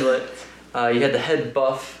white singlet. You had the head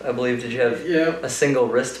buff, I believe. Did you have Yep. a single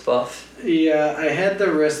wrist buff? Yeah, I had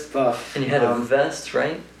the wrist buff. And you had a vest,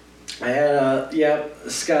 right? I had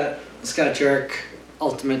Scott Jurek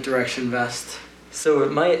Ultimate Direction vest. So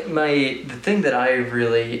the thing that I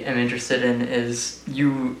really am interested in is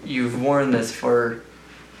you've worn this for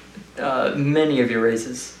many of your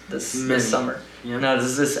races this summer. Yeah. Now,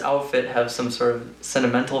 does this outfit have some sort of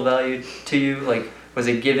sentimental value to you? Like, was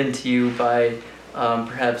it given to you by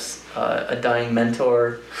perhaps a dying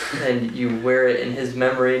mentor, and you wear it in his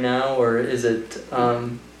memory now, or is it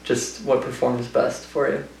just what performs best for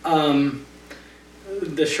you?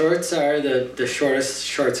 The shorts are the shortest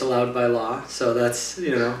shorts allowed by law, so that's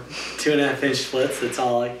 2.5 inch splits. That's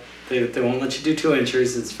all. They won't let you do 2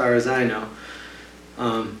 inches as far as I know.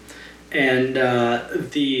 And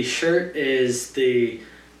the shirt is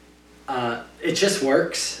it just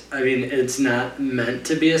works. I mean, it's not meant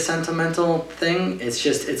to be a sentimental thing.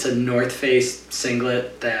 It's a North Face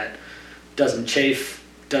singlet that doesn't chafe,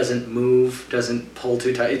 doesn't move, doesn't pull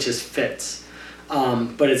too tight. It just fits.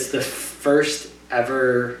 But it's the first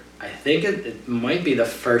ever, I think it might be the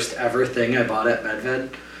first ever thing I bought at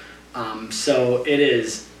Medved. So it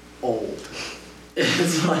is old.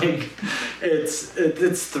 It's like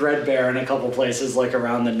it's threadbare in a couple places, like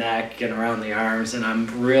around the neck and around the arms, and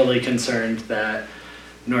I'm really concerned that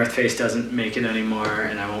North Face doesn't make it anymore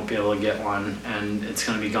and I won't be able to get one and it's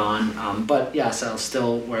gonna be gone. But yes, I'll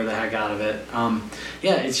still wear the heck out of it.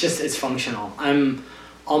 It's functional. I'm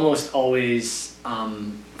almost always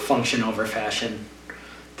function over fashion.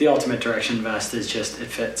 The Ultimate Direction vest is just, it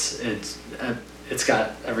fits. It's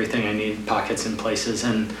got everything I need, pockets in places,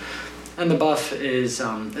 and the buff is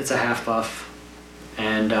it's a half buff,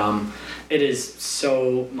 and it is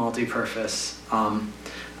so multi-purpose.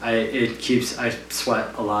 I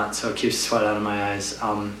sweat a lot, so it keeps sweat out of my eyes.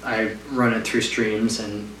 I run it through streams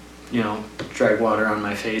and drag water on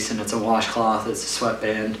my face, and it's a washcloth. It's a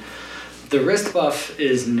sweatband. The wrist buff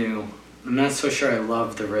is new. I'm not so sure I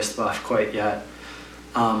love the wrist buff quite yet.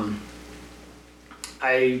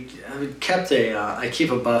 I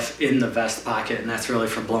keep a buff in the vest pocket, and that's really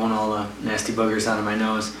for blowing all the nasty boogers out of my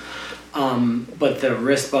nose. But the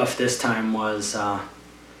wrist buff this time was, I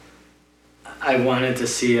wanted to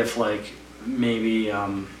see if maybe,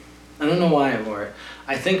 I don't know why I wore it.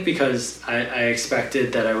 I think because I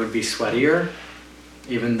expected that I would be sweatier,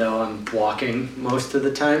 even though I'm walking most of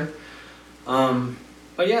the time.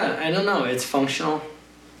 But yeah, I don't know, it's functional,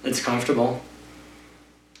 it's comfortable.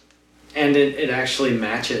 And it actually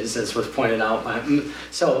matches, as was pointed out.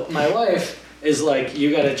 So my wife is like,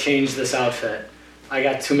 you got to change this outfit. I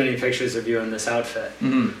got too many pictures of you in this outfit.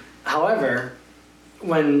 Mm-hmm. However,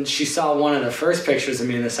 when she saw one of the first pictures of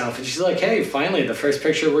me in this outfit, she's like, hey, finally, the first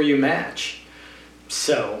picture where you match.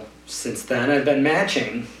 So since then, I've been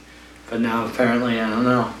matching. But now apparently, I don't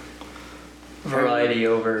know. Variety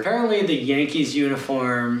over. Apparently the Yankees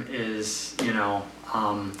uniform is,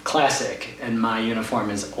 classic, and my uniform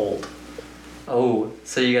is old. Oh,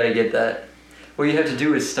 so you gotta get that. What you have to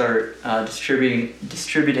do is start distributing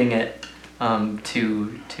it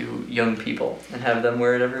to young people and have them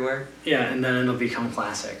wear it everywhere. Yeah, and then it'll become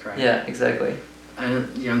classic, right? Yeah, exactly.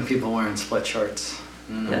 And young people wearing split shorts.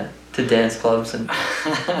 Yeah, to dance clubs and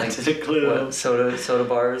to the club. What, soda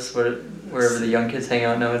bars, wherever the young kids hang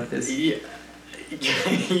out nowadays. Yeah.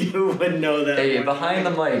 You would know that. Hey, behind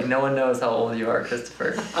the mic, no one knows how old you are,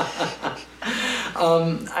 Christopher.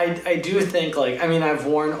 I do think I've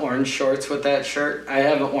worn orange shorts with that shirt. I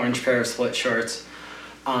have an orange pair of split shorts.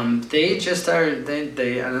 They just are,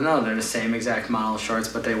 they I don't know, they're the same exact model shorts,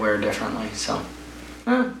 but they wear differently, so,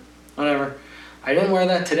 whatever. I didn't wear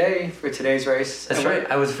that today for today's race. That's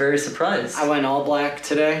right, I was very surprised. I went all black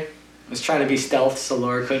today. I was trying to be stealth so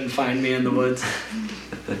Laura couldn't find me in the woods.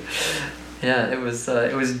 Yeah, it was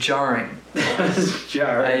jarring. It was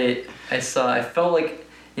jarring. I felt like,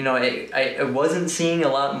 I wasn't seeing a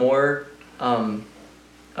lot more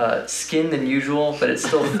skin than usual, but it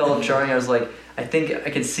still felt jarring. I was like, I think I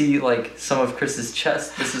could see some of Chris's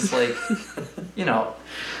chest. This is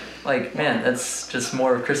man, that's just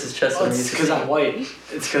more of Chris's chest than I'm used to. It's because I'm white.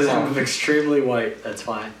 It's because I'm extremely white. That's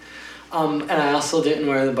why. And I also didn't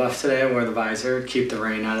wear the buff today. I wore the visor to keep the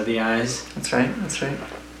rain out of the eyes. That's right.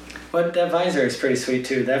 But that visor is pretty sweet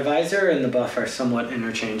too. That visor and the buff are somewhat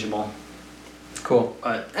interchangeable. Cool.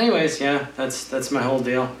 But anyways, yeah, that's my whole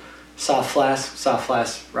deal. Soft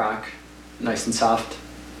flask rock, nice and soft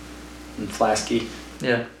and flasky.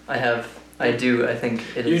 Yeah, I have I do. I think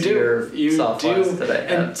it You is do. your You soft do. flask that I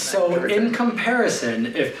have. And so, in comparison,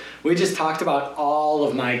 if we just talked about all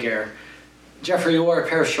of my gear, Jeffrey, you wore a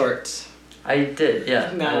pair of shorts. I did,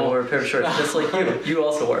 yeah. No. I wore a pair of shorts, just like you. You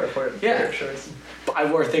also wore a pair Yeah. of shorts. I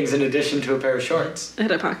wore things in addition to a pair of shorts. I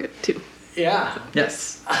had a pocket too. Yeah.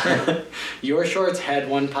 Yes. Your shorts had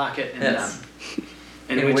one pocket in Yes. them.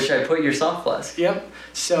 In which I put your soft flask. Yep.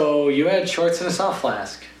 So you had shorts and a soft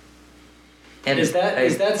flask. And Is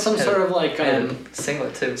that some had sort a- of like I had a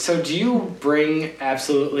singlet too. So do you bring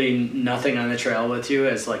absolutely nothing on the trail with you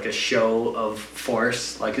as like a show of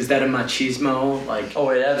force? Like is that a machismo? Like Oh,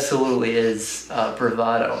 it absolutely is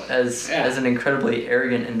bravado. As an incredibly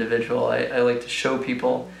arrogant individual, I like to show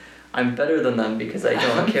people I'm better than them because I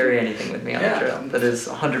don't carry anything with me on Yeah. the trail. That is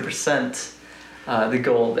 100% the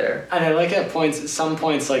goal there. And I like at some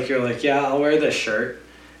points like you're like, yeah, I'll wear this shirt.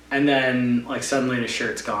 And then like suddenly the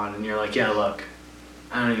shirt's gone and you're like, yeah, look,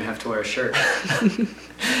 I don't even have to wear a shirt.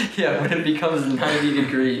 Yeah, when it becomes 90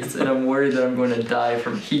 degrees and I'm worried that I'm going to die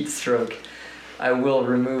from heat stroke, I will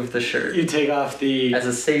remove the shirt You take off the as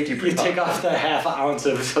a safety you precaution. take off the half ounce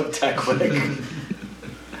of Techwick.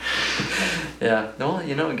 Yeah, well,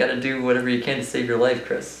 you know, gotta do whatever you can to save your life,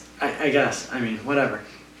 Chris. I guess. I mean, whatever.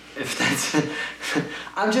 If that's,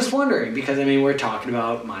 I'm just wondering because I mean we're talking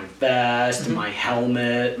about my vest, my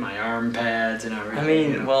helmet, my arm pads, and everything. I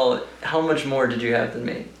mean, you know. well, how much more did you have than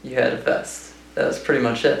me? You had a vest. That was pretty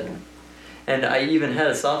much it. And I even had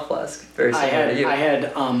a soft flask, very similar to you.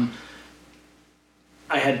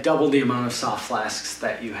 I had double the amount of soft flasks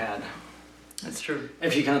that you had. That's true.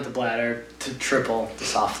 If you count the bladder, to triple the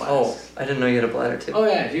soft flasks. Oh, I didn't know you had a bladder too. Oh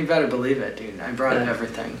yeah, you better believe it, dude. I brought Yeah.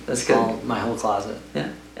 everything. That's good. My whole closet. Yeah,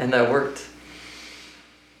 and that worked.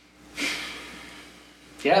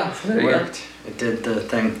 Yeah, There it you go. worked. It did the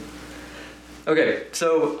thing. Okay,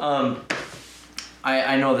 so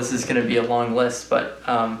I know this is going to be a long list, but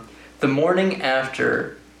the morning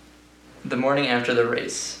after the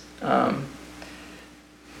race,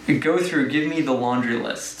 you go through. Give me the laundry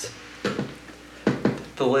list.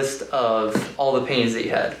 The list of all the pains that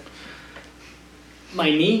you had.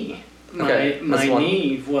 My knee. Okay, My that's one.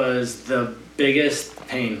 knee was the biggest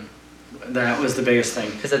pain. That was the biggest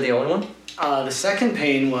thing. Is that the only one? The second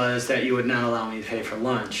pain was that you would not allow me to pay for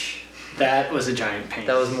lunch. That was a giant pain.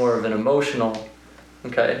 That was more of an emotional.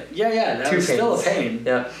 Okay. Yeah, that Two was still a pains.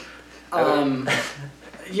 pain. Yeah.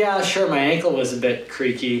 Yeah, sure, my ankle was a bit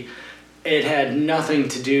creaky. It had nothing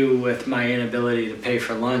to do with my inability to pay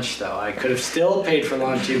for lunch, though. I could have still paid for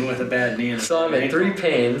lunch even with a bad knee and a So I'm bad at 3 ankle.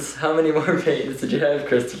 pains. How many more pains did you have,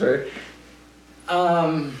 Christopher?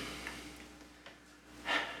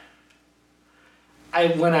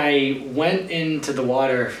 When I went into the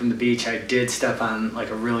water from the beach, I did step on like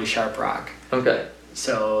a really sharp rock. Okay.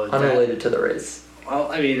 So that, Unrelated to the race. well,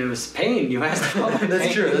 I mean, it was pain. You asked about my That's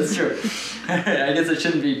pain. true. That's true. I guess I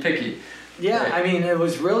shouldn't be picky. Yeah, Right. I mean, it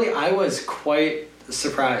was really. I was quite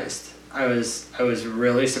surprised. I was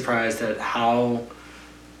really surprised at how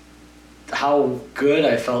good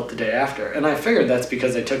I felt the day after, and I figured that's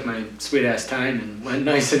because I took my sweet ass time and went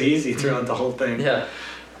nice and easy throughout the whole thing. Yeah.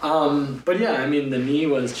 But yeah, I mean, the knee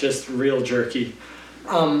was just real jerky.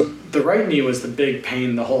 The right knee was the big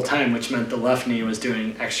pain the whole time, which meant the left knee was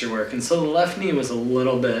doing extra work, and so the left knee was a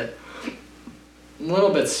little bit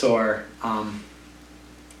sore.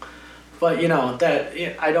 But you know that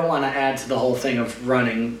I don't want to add to the whole thing of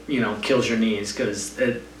running. You know, kills your knees because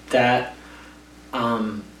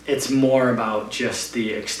it's more about just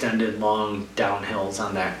the extended long downhills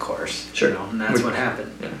on that course. Sure. You know, and that's what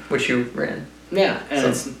happened. Yeah. Which you ran. Yeah,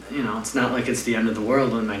 and So- it's not like it's the end of the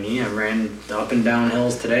world with my knee. I ran up and down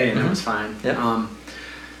hills today and it was fine. Yeah.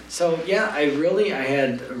 So yeah, I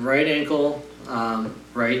had right ankle,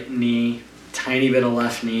 right knee, tiny bit of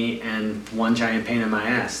left knee, and one giant pain in my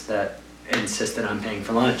ass that insisted on paying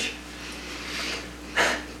for lunch.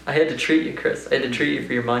 I had to treat you, Chris. I had to treat you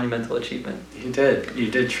for your monumental achievement. You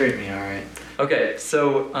did treat me all right. Okay,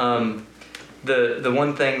 so the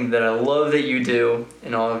one thing that I love that you do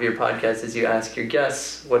in all of your podcasts is you ask your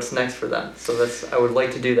guests what's next for them. So I would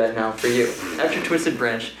like to do that now for you. After Twisted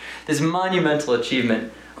Branch, this monumental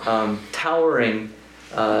achievement, towering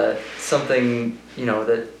something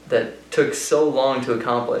that took so long to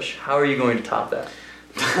accomplish. How are you going to top that?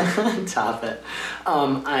 Top it.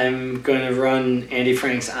 I'm going to run Andy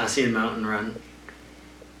Frank's Ossian Mountain Run.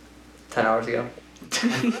 10 hours ago.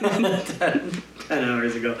 10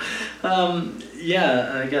 hours ago.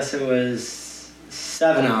 Yeah, I guess it was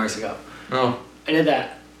 7 hours ago. Oh, I did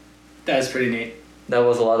that. That was pretty neat. that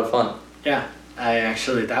was a lot of fun. Yeah,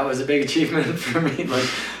 that was a big achievement for me. Like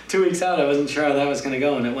 2 weeks out, I wasn't sure how that was going to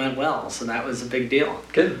go, and it went well, so that was a big deal.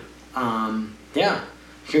 Good. Yeah.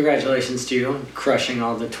 Congratulations to you, crushing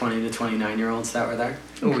all the 20 to 29-year-olds that were there.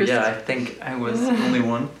 Oh yeah, I think I was the only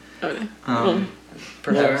one. Okay. Well,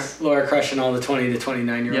 Perhaps. Laura crushing all the 20 to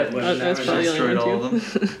 29-year-old Yep. women. that's that were probably there. the only destroyed all one,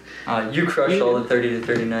 of them. You crushed all the 30 to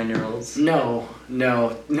 39-year-olds. No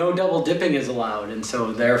double dipping is allowed, and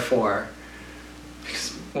so therefore,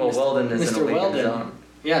 Well, Weldon is in a Mr. league of his Weldon, own.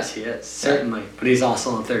 yes, he is certainly, but he's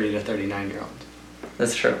also a 30 to 39-year-old.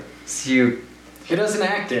 That's true. So you. He doesn't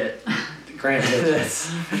act it, granted.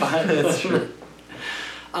 That's true.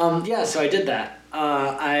 Yeah, so I did that.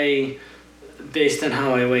 Based on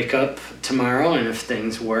how I wake up tomorrow, and if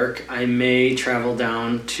things work, I may travel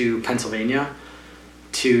down to Pennsylvania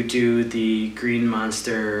to do the Green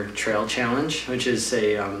Monster Trail Challenge, which is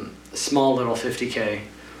a small little 50K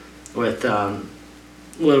with a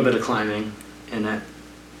little bit of climbing in it.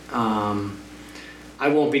 I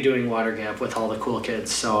won't be doing Water Gap with all the cool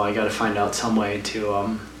kids, so I got to find out some way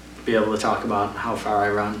to be able to talk about how far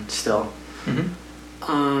I run still. Mm-hmm.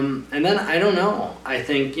 And then I don't know. I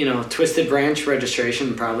think, Twisted Branch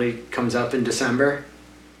registration probably comes up in December.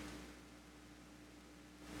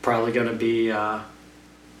 Probably going to be a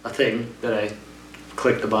thing that I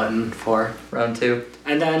click the button for. Round 2.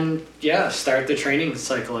 And then, start the training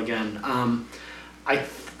cycle again.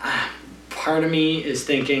 Part of me is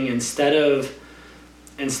thinking instead of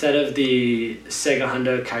the Sega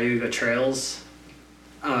Honda Cayuga Trails,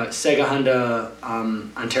 Sega Honda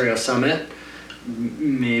Ontario Summit,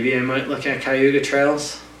 maybe I might look at Cayuga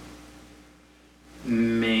Trails.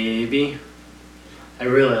 Maybe. I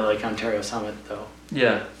really like Ontario Summit though.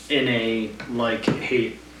 Yeah. In a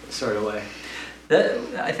like-hate sort of way.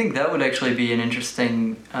 I think that would actually be an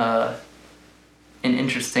interesting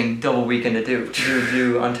double weekend to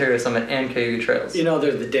do Ontario Summit and Cayuga Trails.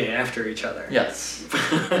 They're the day after each other. Yes.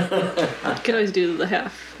 could always do the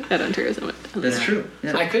half at Ontario Summit. That's true.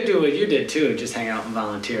 Yeah. I could do what you did too, just hang out and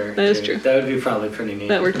volunteer. That is too. true. That would be probably pretty neat.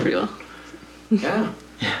 That worked pretty well. Yeah.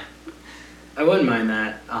 Yeah. I wouldn't mind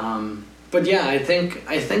that. But yeah, I think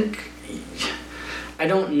I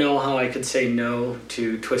don't know how I could say no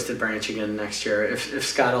to Twisted Branch again next year. If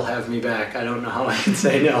Scott will have me back, I don't know how I can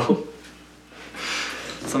say no.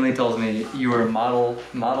 Something tells me you were a model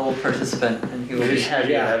participant, and he will be happy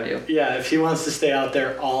to have you. Yeah, if he wants to stay out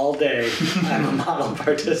there all day, I'm a model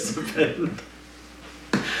participant.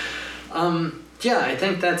 Yeah, I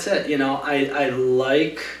think that's it.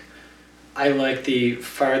 I like the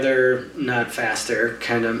farther, not faster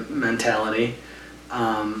kind of mentality.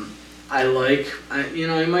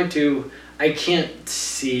 I can't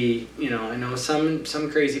see, I know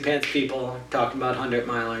some crazy pants people talking about 100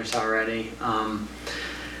 milers already.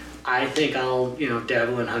 I think I'll,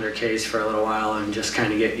 dabble in 100Ks for a little while and just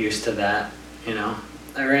kind of get used to that,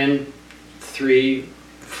 I ran 3,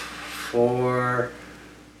 4,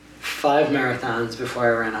 5 marathons before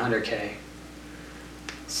I ran 100K.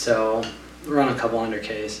 So, run a couple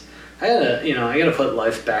 100Ks. I gotta put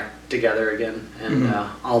life back together again and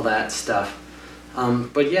all that stuff.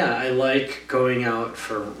 But yeah, I like going out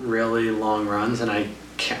for really long runs, and I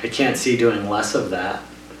can't see doing less of that.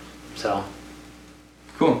 So.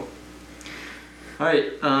 Cool. All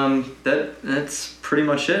right, that's pretty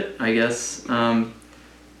much it, I guess. Do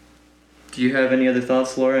you have any other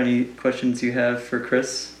thoughts, Laura? Any questions you have for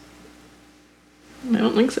Chris? I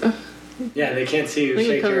don't think so. Yeah, they can't see you I think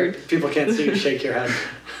shake we're your. covered. People can't see you shake your head.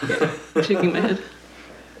 I'm shaking my head.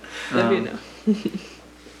 That'd be a no.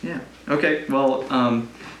 Yeah. Okay. Well,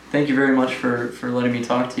 thank you very much for letting me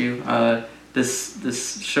talk to you.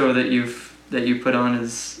 This show that you put on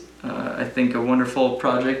is, I think, a wonderful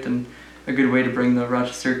project and a good way to bring the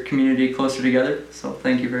Rochester community closer together. So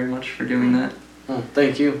thank you very much for doing that. Well,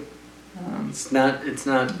 thank you. It's not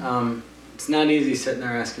easy sitting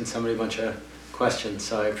there asking somebody a bunch of questions,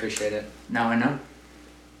 so I appreciate it. Now I know.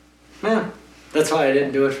 Yeah, that's why I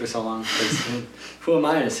didn't do it for so long. 'Cause, who am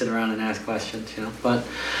I to sit around and ask questions, But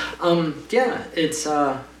yeah, it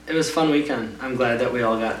was a fun weekend. I'm glad that we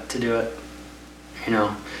all got to do it.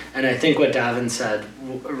 And I think what Davin said,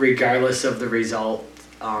 regardless of the result,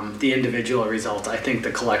 the individual result, I think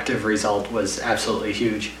the collective result was absolutely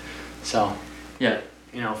huge. So. Yeah.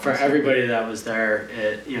 For everybody that was there,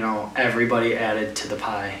 everybody added to the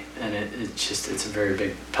pie, and it's a very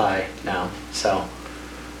big pie now. So,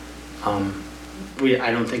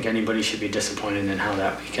 I don't think anybody should be disappointed in how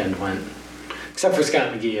that weekend went, except for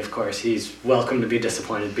Scott McGee, of course. He's welcome to be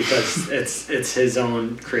disappointed because it's his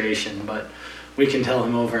own creation, but we can tell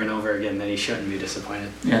him over and over again that he shouldn't be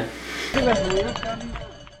disappointed. Yeah.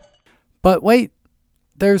 But wait,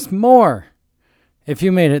 there's more. If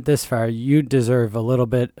you made it this far, you deserve a little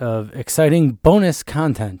bit of exciting bonus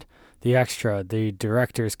content. the extra, the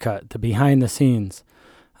director's cut, the behind the scenes.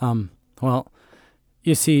 Well,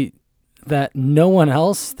 you see that no one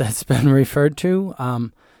else that's been referred to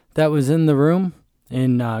that was in the room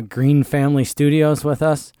in Green Family Studios with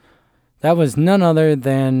us, that was none other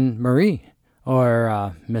than Marie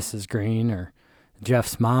or Mrs. Green or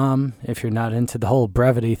Jeff's mom, if you're not into the whole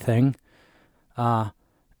brevity thing.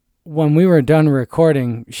 When we were done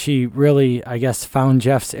recording, she really, I guess, found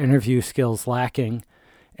Jeff's interview skills lacking,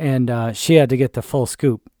 and she had to get the full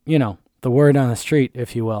scoop, the word on the street,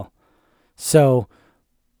 if you will. So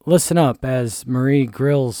listen up as Marie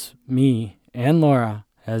grills me and Laura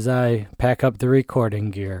as I pack up the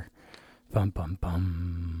recording gear. Bum, bum,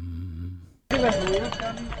 bum.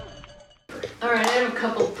 All right, I have a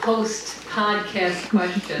couple post-podcast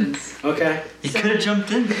questions. Okay. You could have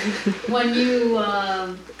jumped in. When you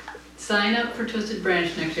sign up for Twisted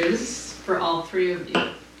Branch next year, this is for all three of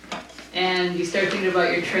you, and you start thinking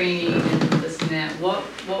about your training and this and that, what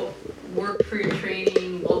worked for your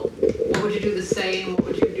training? What would you do the same? What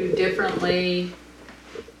would you do differently?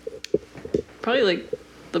 Probably like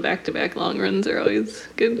the back-to-back long runs are always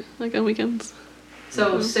good, like on weekends.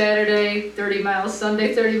 So Saturday 30 miles,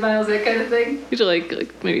 Sunday 30 miles, that kind of thing. Usually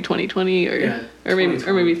like maybe 20-20 or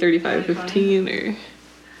maybe 35-15 or.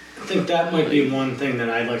 I think that might be one thing that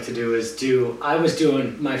I'd like to do is I was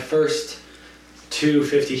doing my first 2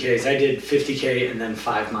 50Ks. I did 50K and then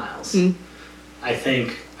 5 miles. I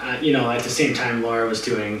think, at the same time Laura was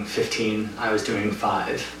doing 15, I was doing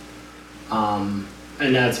 5. And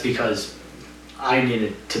that's because I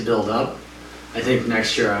needed to build up. I think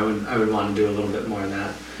next year I would want to do a little bit more of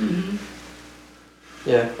that. Mm-hmm.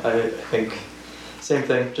 Yeah, I think same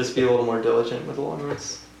thing. Just be a little more diligent with the long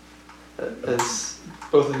runs. As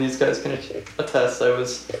both of these guys can attest, I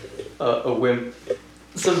was a wimp.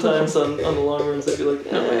 Sometimes on the long runs, I'd be like,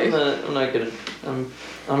 I'm not good.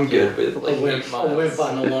 I'm good with like a wimp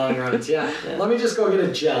on the long runs. Yeah. Let me just go get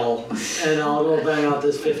a gel, and I'll go bang out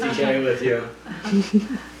this 50K with you.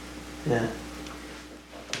 Yeah.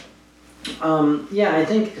 I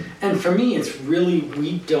think, and for me, it's really,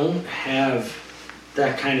 we don't have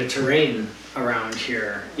that kind of terrain around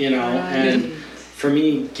here, Right. and for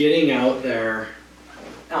me, getting out there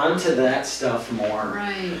onto that stuff more.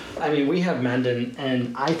 Right. I mean, we have Mendon,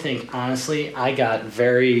 and I think, honestly, I got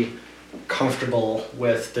very comfortable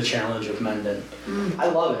with the challenge of Mendon. I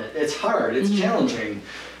love it. It's hard, it's challenging,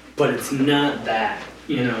 but it's not that,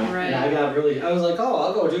 Right. And I was like,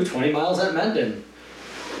 I'll go do 20 miles at Mendon.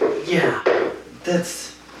 Yeah, it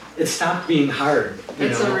stopped being hard.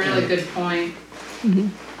 That's a really good point. Mm-hmm.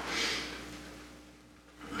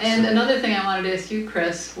 And another thing I wanted to ask you,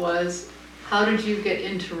 Chris, was how did you get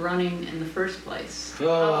into running in the first place?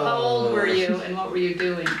 How old were you and what were you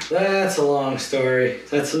doing? That's a long story.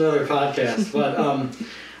 That's another podcast. But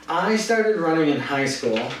I started running in high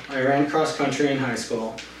school. I ran cross country in high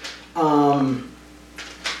school.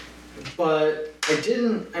 But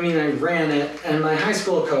I ran it, and my high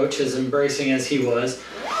school coach, as embracing as he was,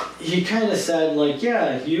 he kind of said, like,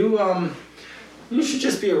 yeah, you should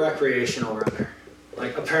just be a recreational runner.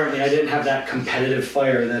 Like, apparently I didn't have that competitive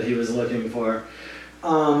fire that he was looking for.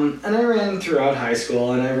 And I ran throughout high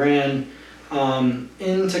school, and I ran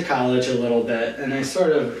into college a little bit, and it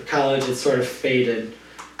sort of faded.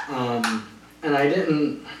 And I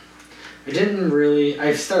didn't really,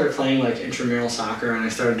 I started playing like intramural soccer, and I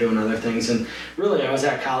started doing other things, and really I was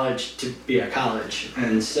at college to be at college,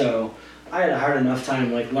 and so I had a hard enough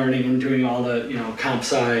time like learning and doing all the, comp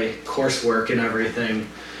sci coursework and everything,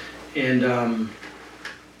 and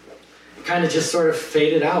kind of just sort of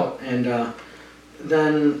faded out, and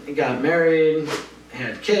then got married,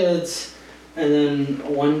 had kids, and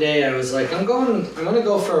then one day I was like, I'm gonna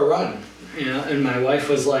go for a run, and my wife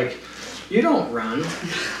was like, you don't run.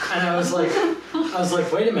 And I was like,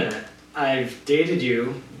 wait a minute, I've dated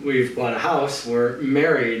you, we've bought a house, we're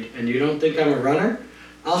married, and you don't think I'm a runner?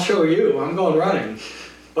 I'll show you, I'm going running.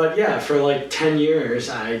 But yeah, for like 10 years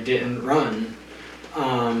I didn't run.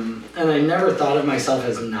 And I never thought of myself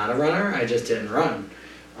as not a runner, I just didn't run.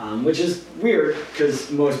 Which is weird, because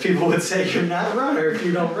most people would say you're not a runner if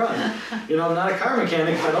you don't run. I'm not a car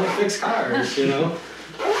mechanic if I don't fix cars,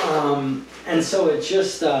 And so it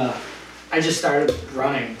just, I just started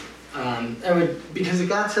running. Because it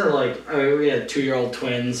got to we had 2-year-old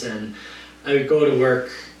twins, and I would go to work,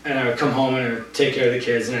 and I would come home and I would take care of the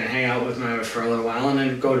kids, and I'd hang out with my wife for a little while, and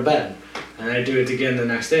then go to bed. And I'd do it again the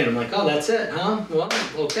next day, and I'm like, oh, that's it, huh? Well,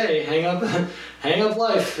 okay, hang up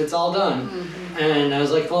life, it's all done. Mm-hmm. And I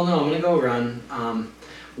was like, well, no, I'm gonna go run.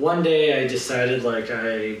 One day I decided,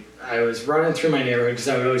 I was running through my neighborhood, because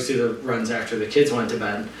I would always do the runs after the kids went to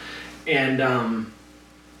bed, and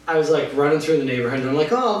I was like running through the neighborhood, and I'm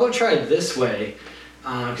like, oh, I'll go try this way,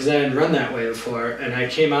 because I hadn't run that way before. And I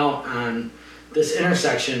came out on this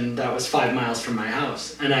intersection that was 5 miles from my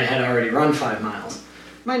house, and I had already run 5 miles.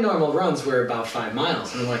 My normal runs were about 5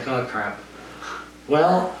 miles, and I'm like, oh crap.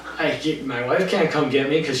 Well, my wife can't come get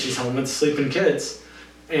me because she's home with sleeping kids,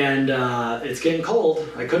 and it's getting cold.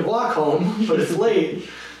 I could walk home, but it's late.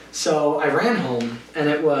 So I ran home, and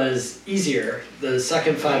it was easier. The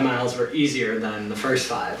second 5 miles were easier than the first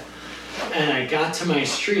 5. And I got to my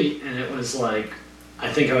street, and it was like,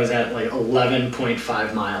 I think I was at like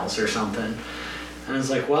 11.5 miles or something. And I was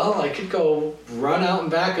like, well, I could go run out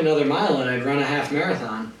and back another mile, and I'd run a half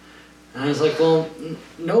marathon. And I was like, well,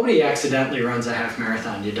 nobody accidentally runs a half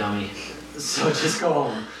marathon, you dummy. So just go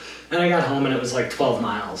home. And I got home, and it was like 12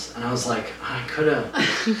 miles. And I was like, I could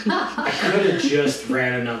have just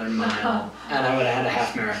ran another mile, and I would have had a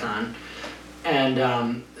half marathon. And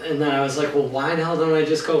then I was like, well, why the hell don't I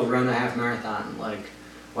just go run a half marathon? Like,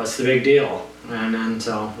 what's the big deal? And then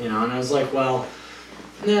so, and I was like, well,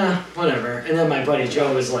 yeah, whatever. And then my buddy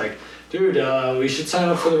Joe was like, dude, we should sign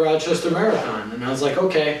up for the Rochester Marathon. And I was like,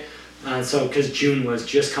 okay. So, because June was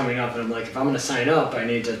just coming up, and I'm like, if I'm going to sign up, I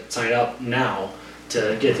need to sign up now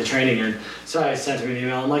to get the training in. So I sent him an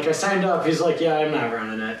email. I'm like, I signed up. He's like, yeah, I'm not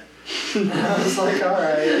running it. And I was like, all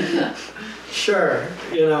right, sure,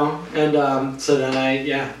 And so then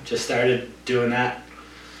I, just started doing that.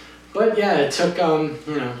 But yeah, it took,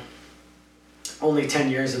 only 10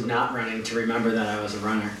 years of not running to remember that I was a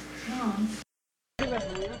runner. Oh.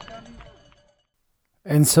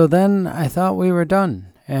 And so then I thought we were done,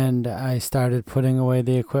 and I started putting away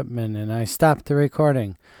the equipment, and I stopped the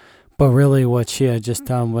recording. But really what she had just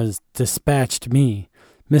done was dispatched me.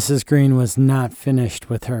 Mrs. Green was not finished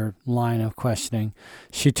with her line of questioning.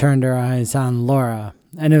 She turned her eyes on Laura,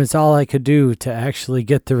 and it was all I could do to actually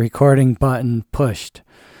get the recording button pushed.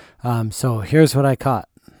 So here's what I caught.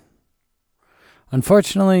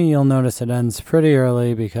 Unfortunately, you'll notice it ends pretty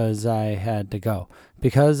early because I had to go,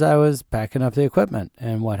 because I was packing up the equipment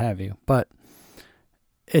and what have you. But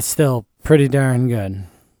it's still pretty darn good.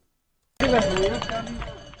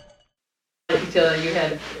 You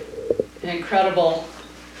had an incredible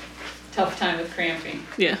tough time with cramping.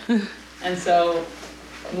 Yeah. And so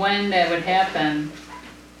when that would happen,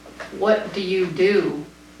 what do you do?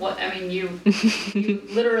 You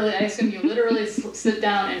literally, I assume you literally sit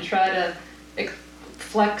down and try to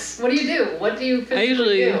flex. What do you do? What do you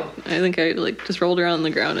physically do? I think I just rolled around on the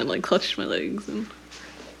ground and clutched my legs and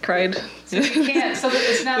cried. So you can't, so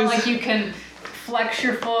it's not like you can flex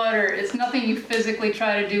your foot, or it's nothing you physically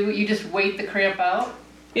try to do, you just wait the cramp out?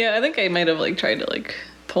 Yeah, I think I might have tried to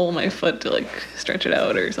pull my foot to stretch it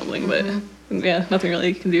out or something, but yeah, nothing really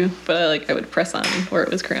you can do. But I would press on where it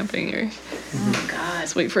was cramping, or oh god,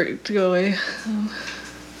 just wait for it to go away.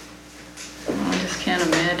 I just can't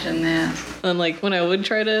imagine that. And when I would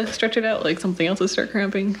try to stretch it out, something else would start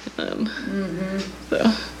cramping.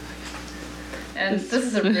 So. And this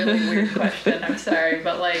is a really weird question, I'm sorry,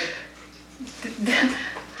 but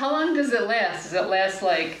how long does it last? Does it last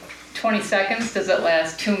 20 seconds? Does it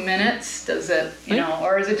last 2 minutes? Does it,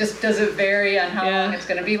 or is it does it vary on how long it's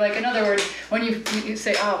going to be? In other words, when you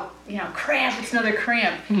say, oh, cramp, it's another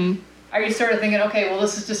cramp, are you sort of thinking, okay, well,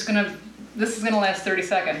 this is going to last 30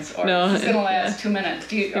 seconds, or this is going to last 2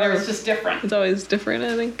 minutes? Or it's just different? It's always different,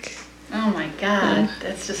 I think. Oh my god,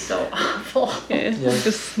 that's just so awful. Yeah.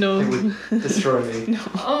 Just no. It would destroy me. No.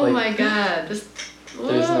 Oh my god, there's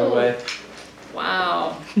no way.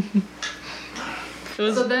 Wow.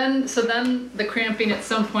 So then the cramping at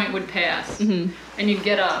some point would pass, and you'd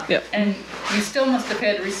get up, and you still must have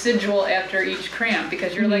had residual after each cramp,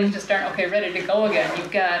 because your legs just aren't ready to go again.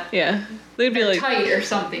 You've got they'd be tight or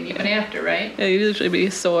something even after, right? Yeah, you'd usually be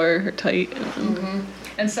sore or tight.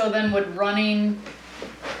 And so then would running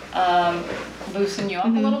loosen you up a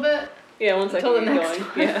little bit? Yeah, once I could get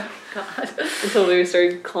going. Yeah. God. Until we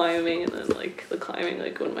started climbing, and then the climbing,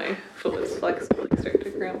 when my foot was flexible, started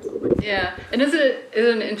to cramp something. Yeah, and isn't it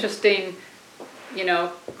interesting?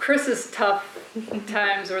 Chris's tough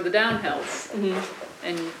times were the downhills,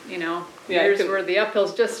 and yours were the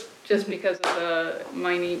uphills, just because of the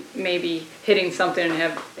maybe hitting something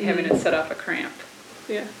and having it set off a cramp.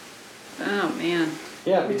 Yeah. Oh man.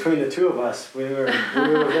 Yeah, between the two of us, we were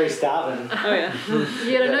very stopping. Oh yeah.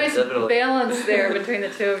 You had a nice balance there between the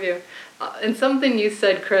two of you. And something you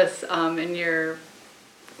said, Chris, in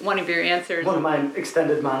one of your answers. One of my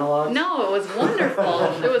extended monologues? No, it was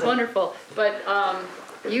wonderful. It was wonderful. But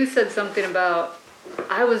you said something about,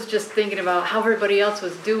 I was just thinking about how everybody else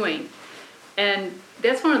was doing. And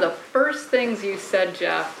that's one of the first things you said,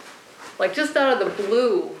 Jeff, like just out of the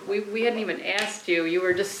blue. We hadn't even asked you. You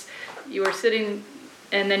were sitting,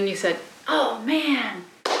 and then you said, "Oh man,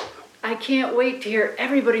 I can't wait to hear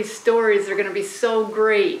everybody's stories. They're going to be so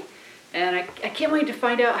great. And I can't wait to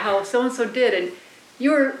find out how so-and-so did." And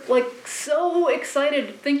you were like so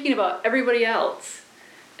excited thinking about everybody else.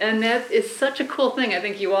 And that is such a cool thing. I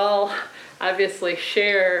think you all obviously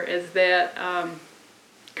share is that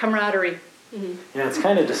camaraderie. Mm-hmm. Yeah, it's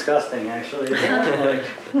kind of disgusting, actually.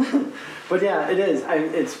 But yeah, it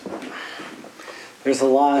is. There's a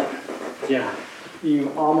lot. Yeah,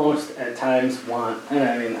 you almost at times want. And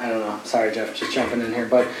I mean, I don't know. Sorry, Jeff, just jumping in here.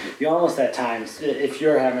 But you almost at times, if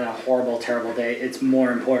you're having a horrible, terrible day, it's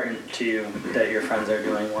more important to you that your friends are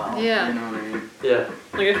doing well. Yeah. You know what I mean? Yeah.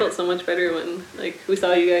 Like I felt so much better when like we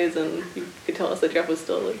saw you guys and you could tell us that Jeff was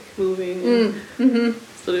still like moving and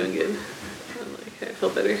still doing good. I'm like, I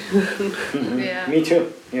felt better. Mm-hmm. Yeah. Me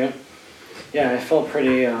too. Yeah. Yeah, I felt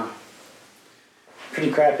pretty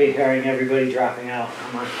crappy hearing everybody dropping out.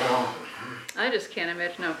 I'm like, well. I just can't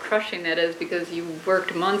imagine how crushing that is because you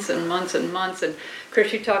worked months and months and months. And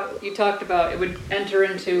Chris, you talked about it would enter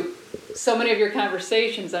into so many of your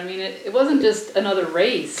conversations. I mean, it wasn't just another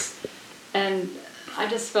race. And I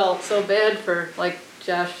just felt so bad for like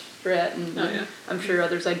Josh Brett and I'm sure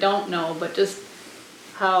others I don't know, but just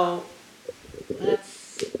how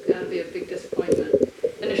that's gotta be a big disappointment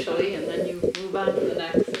initially, and then you move on to the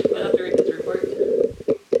next. We'll have to read his report to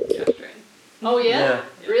Josh Brett. Oh yeah?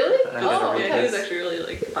 Really? Oh, Yeah, he was actually really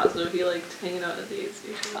like positive. He liked hanging out at the aid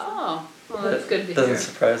station. Oh, well, that's good to Doesn't hear.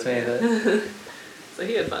 surprise me that. So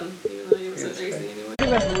he had fun, even though he wasn't racing anymore.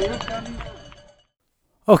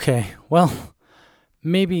 Okay, well,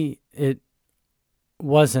 maybe it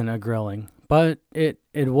wasn't a grilling, but it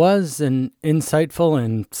was an insightful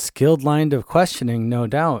and skilled line of questioning, no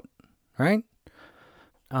doubt, right?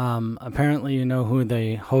 Apparently you know who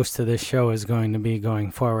the host of this show is going to be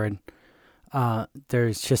going forward.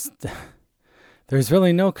 There's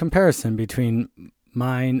really no comparison between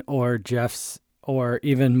mine or Jeff's or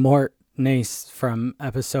even Mort Nace from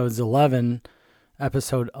episode 11's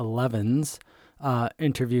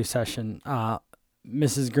interview session.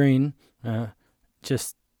 Mrs. Green,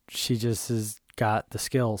 she just has got the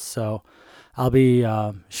skills. So I'll be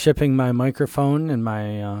shipping my microphone and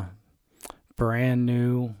my brand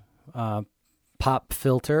new pop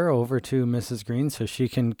filter over to Mrs. Green so she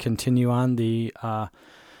can continue on the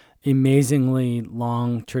amazingly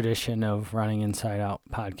long tradition of Running Inside Out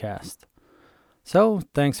podcast. So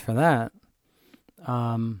thanks for that.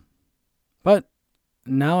 But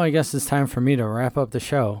now I guess it's time for me to wrap up the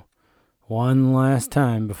show one last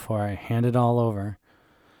time before I hand it all over.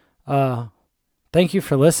 Thank you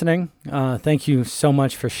for listening. Thank you so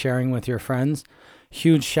much for sharing with your friends.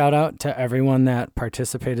 Huge shout out to everyone that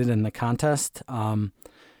participated in the contest.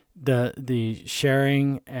 The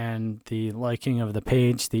sharing and the liking of the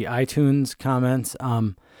page, the iTunes comments.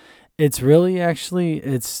 It's really actually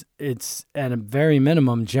it's at a very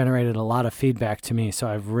minimum generated a lot of feedback to me, so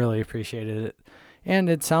I've really appreciated it. And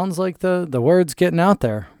it sounds like the word's getting out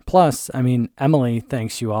there. Plus, I mean, Emily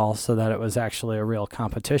thanks you all so that it was actually a real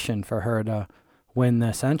competition for her to win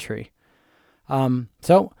this entry.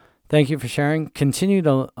 So thank you for sharing. Continue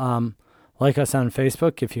to like us on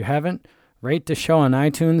Facebook if you haven't. Rate the show on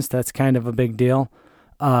iTunes. That's kind of a big deal.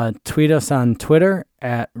 Tweet us on Twitter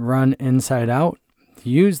at RunInsideOut.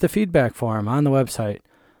 Use the feedback form on the website.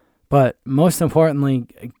 But most importantly,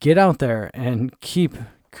 get out there and keep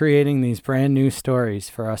creating these brand new stories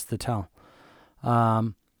for us to tell.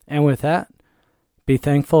 And with that, be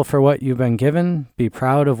thankful for what you've been given, be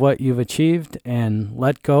proud of what you've achieved, and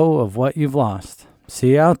let go of what you've lost.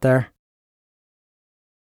 See you out there.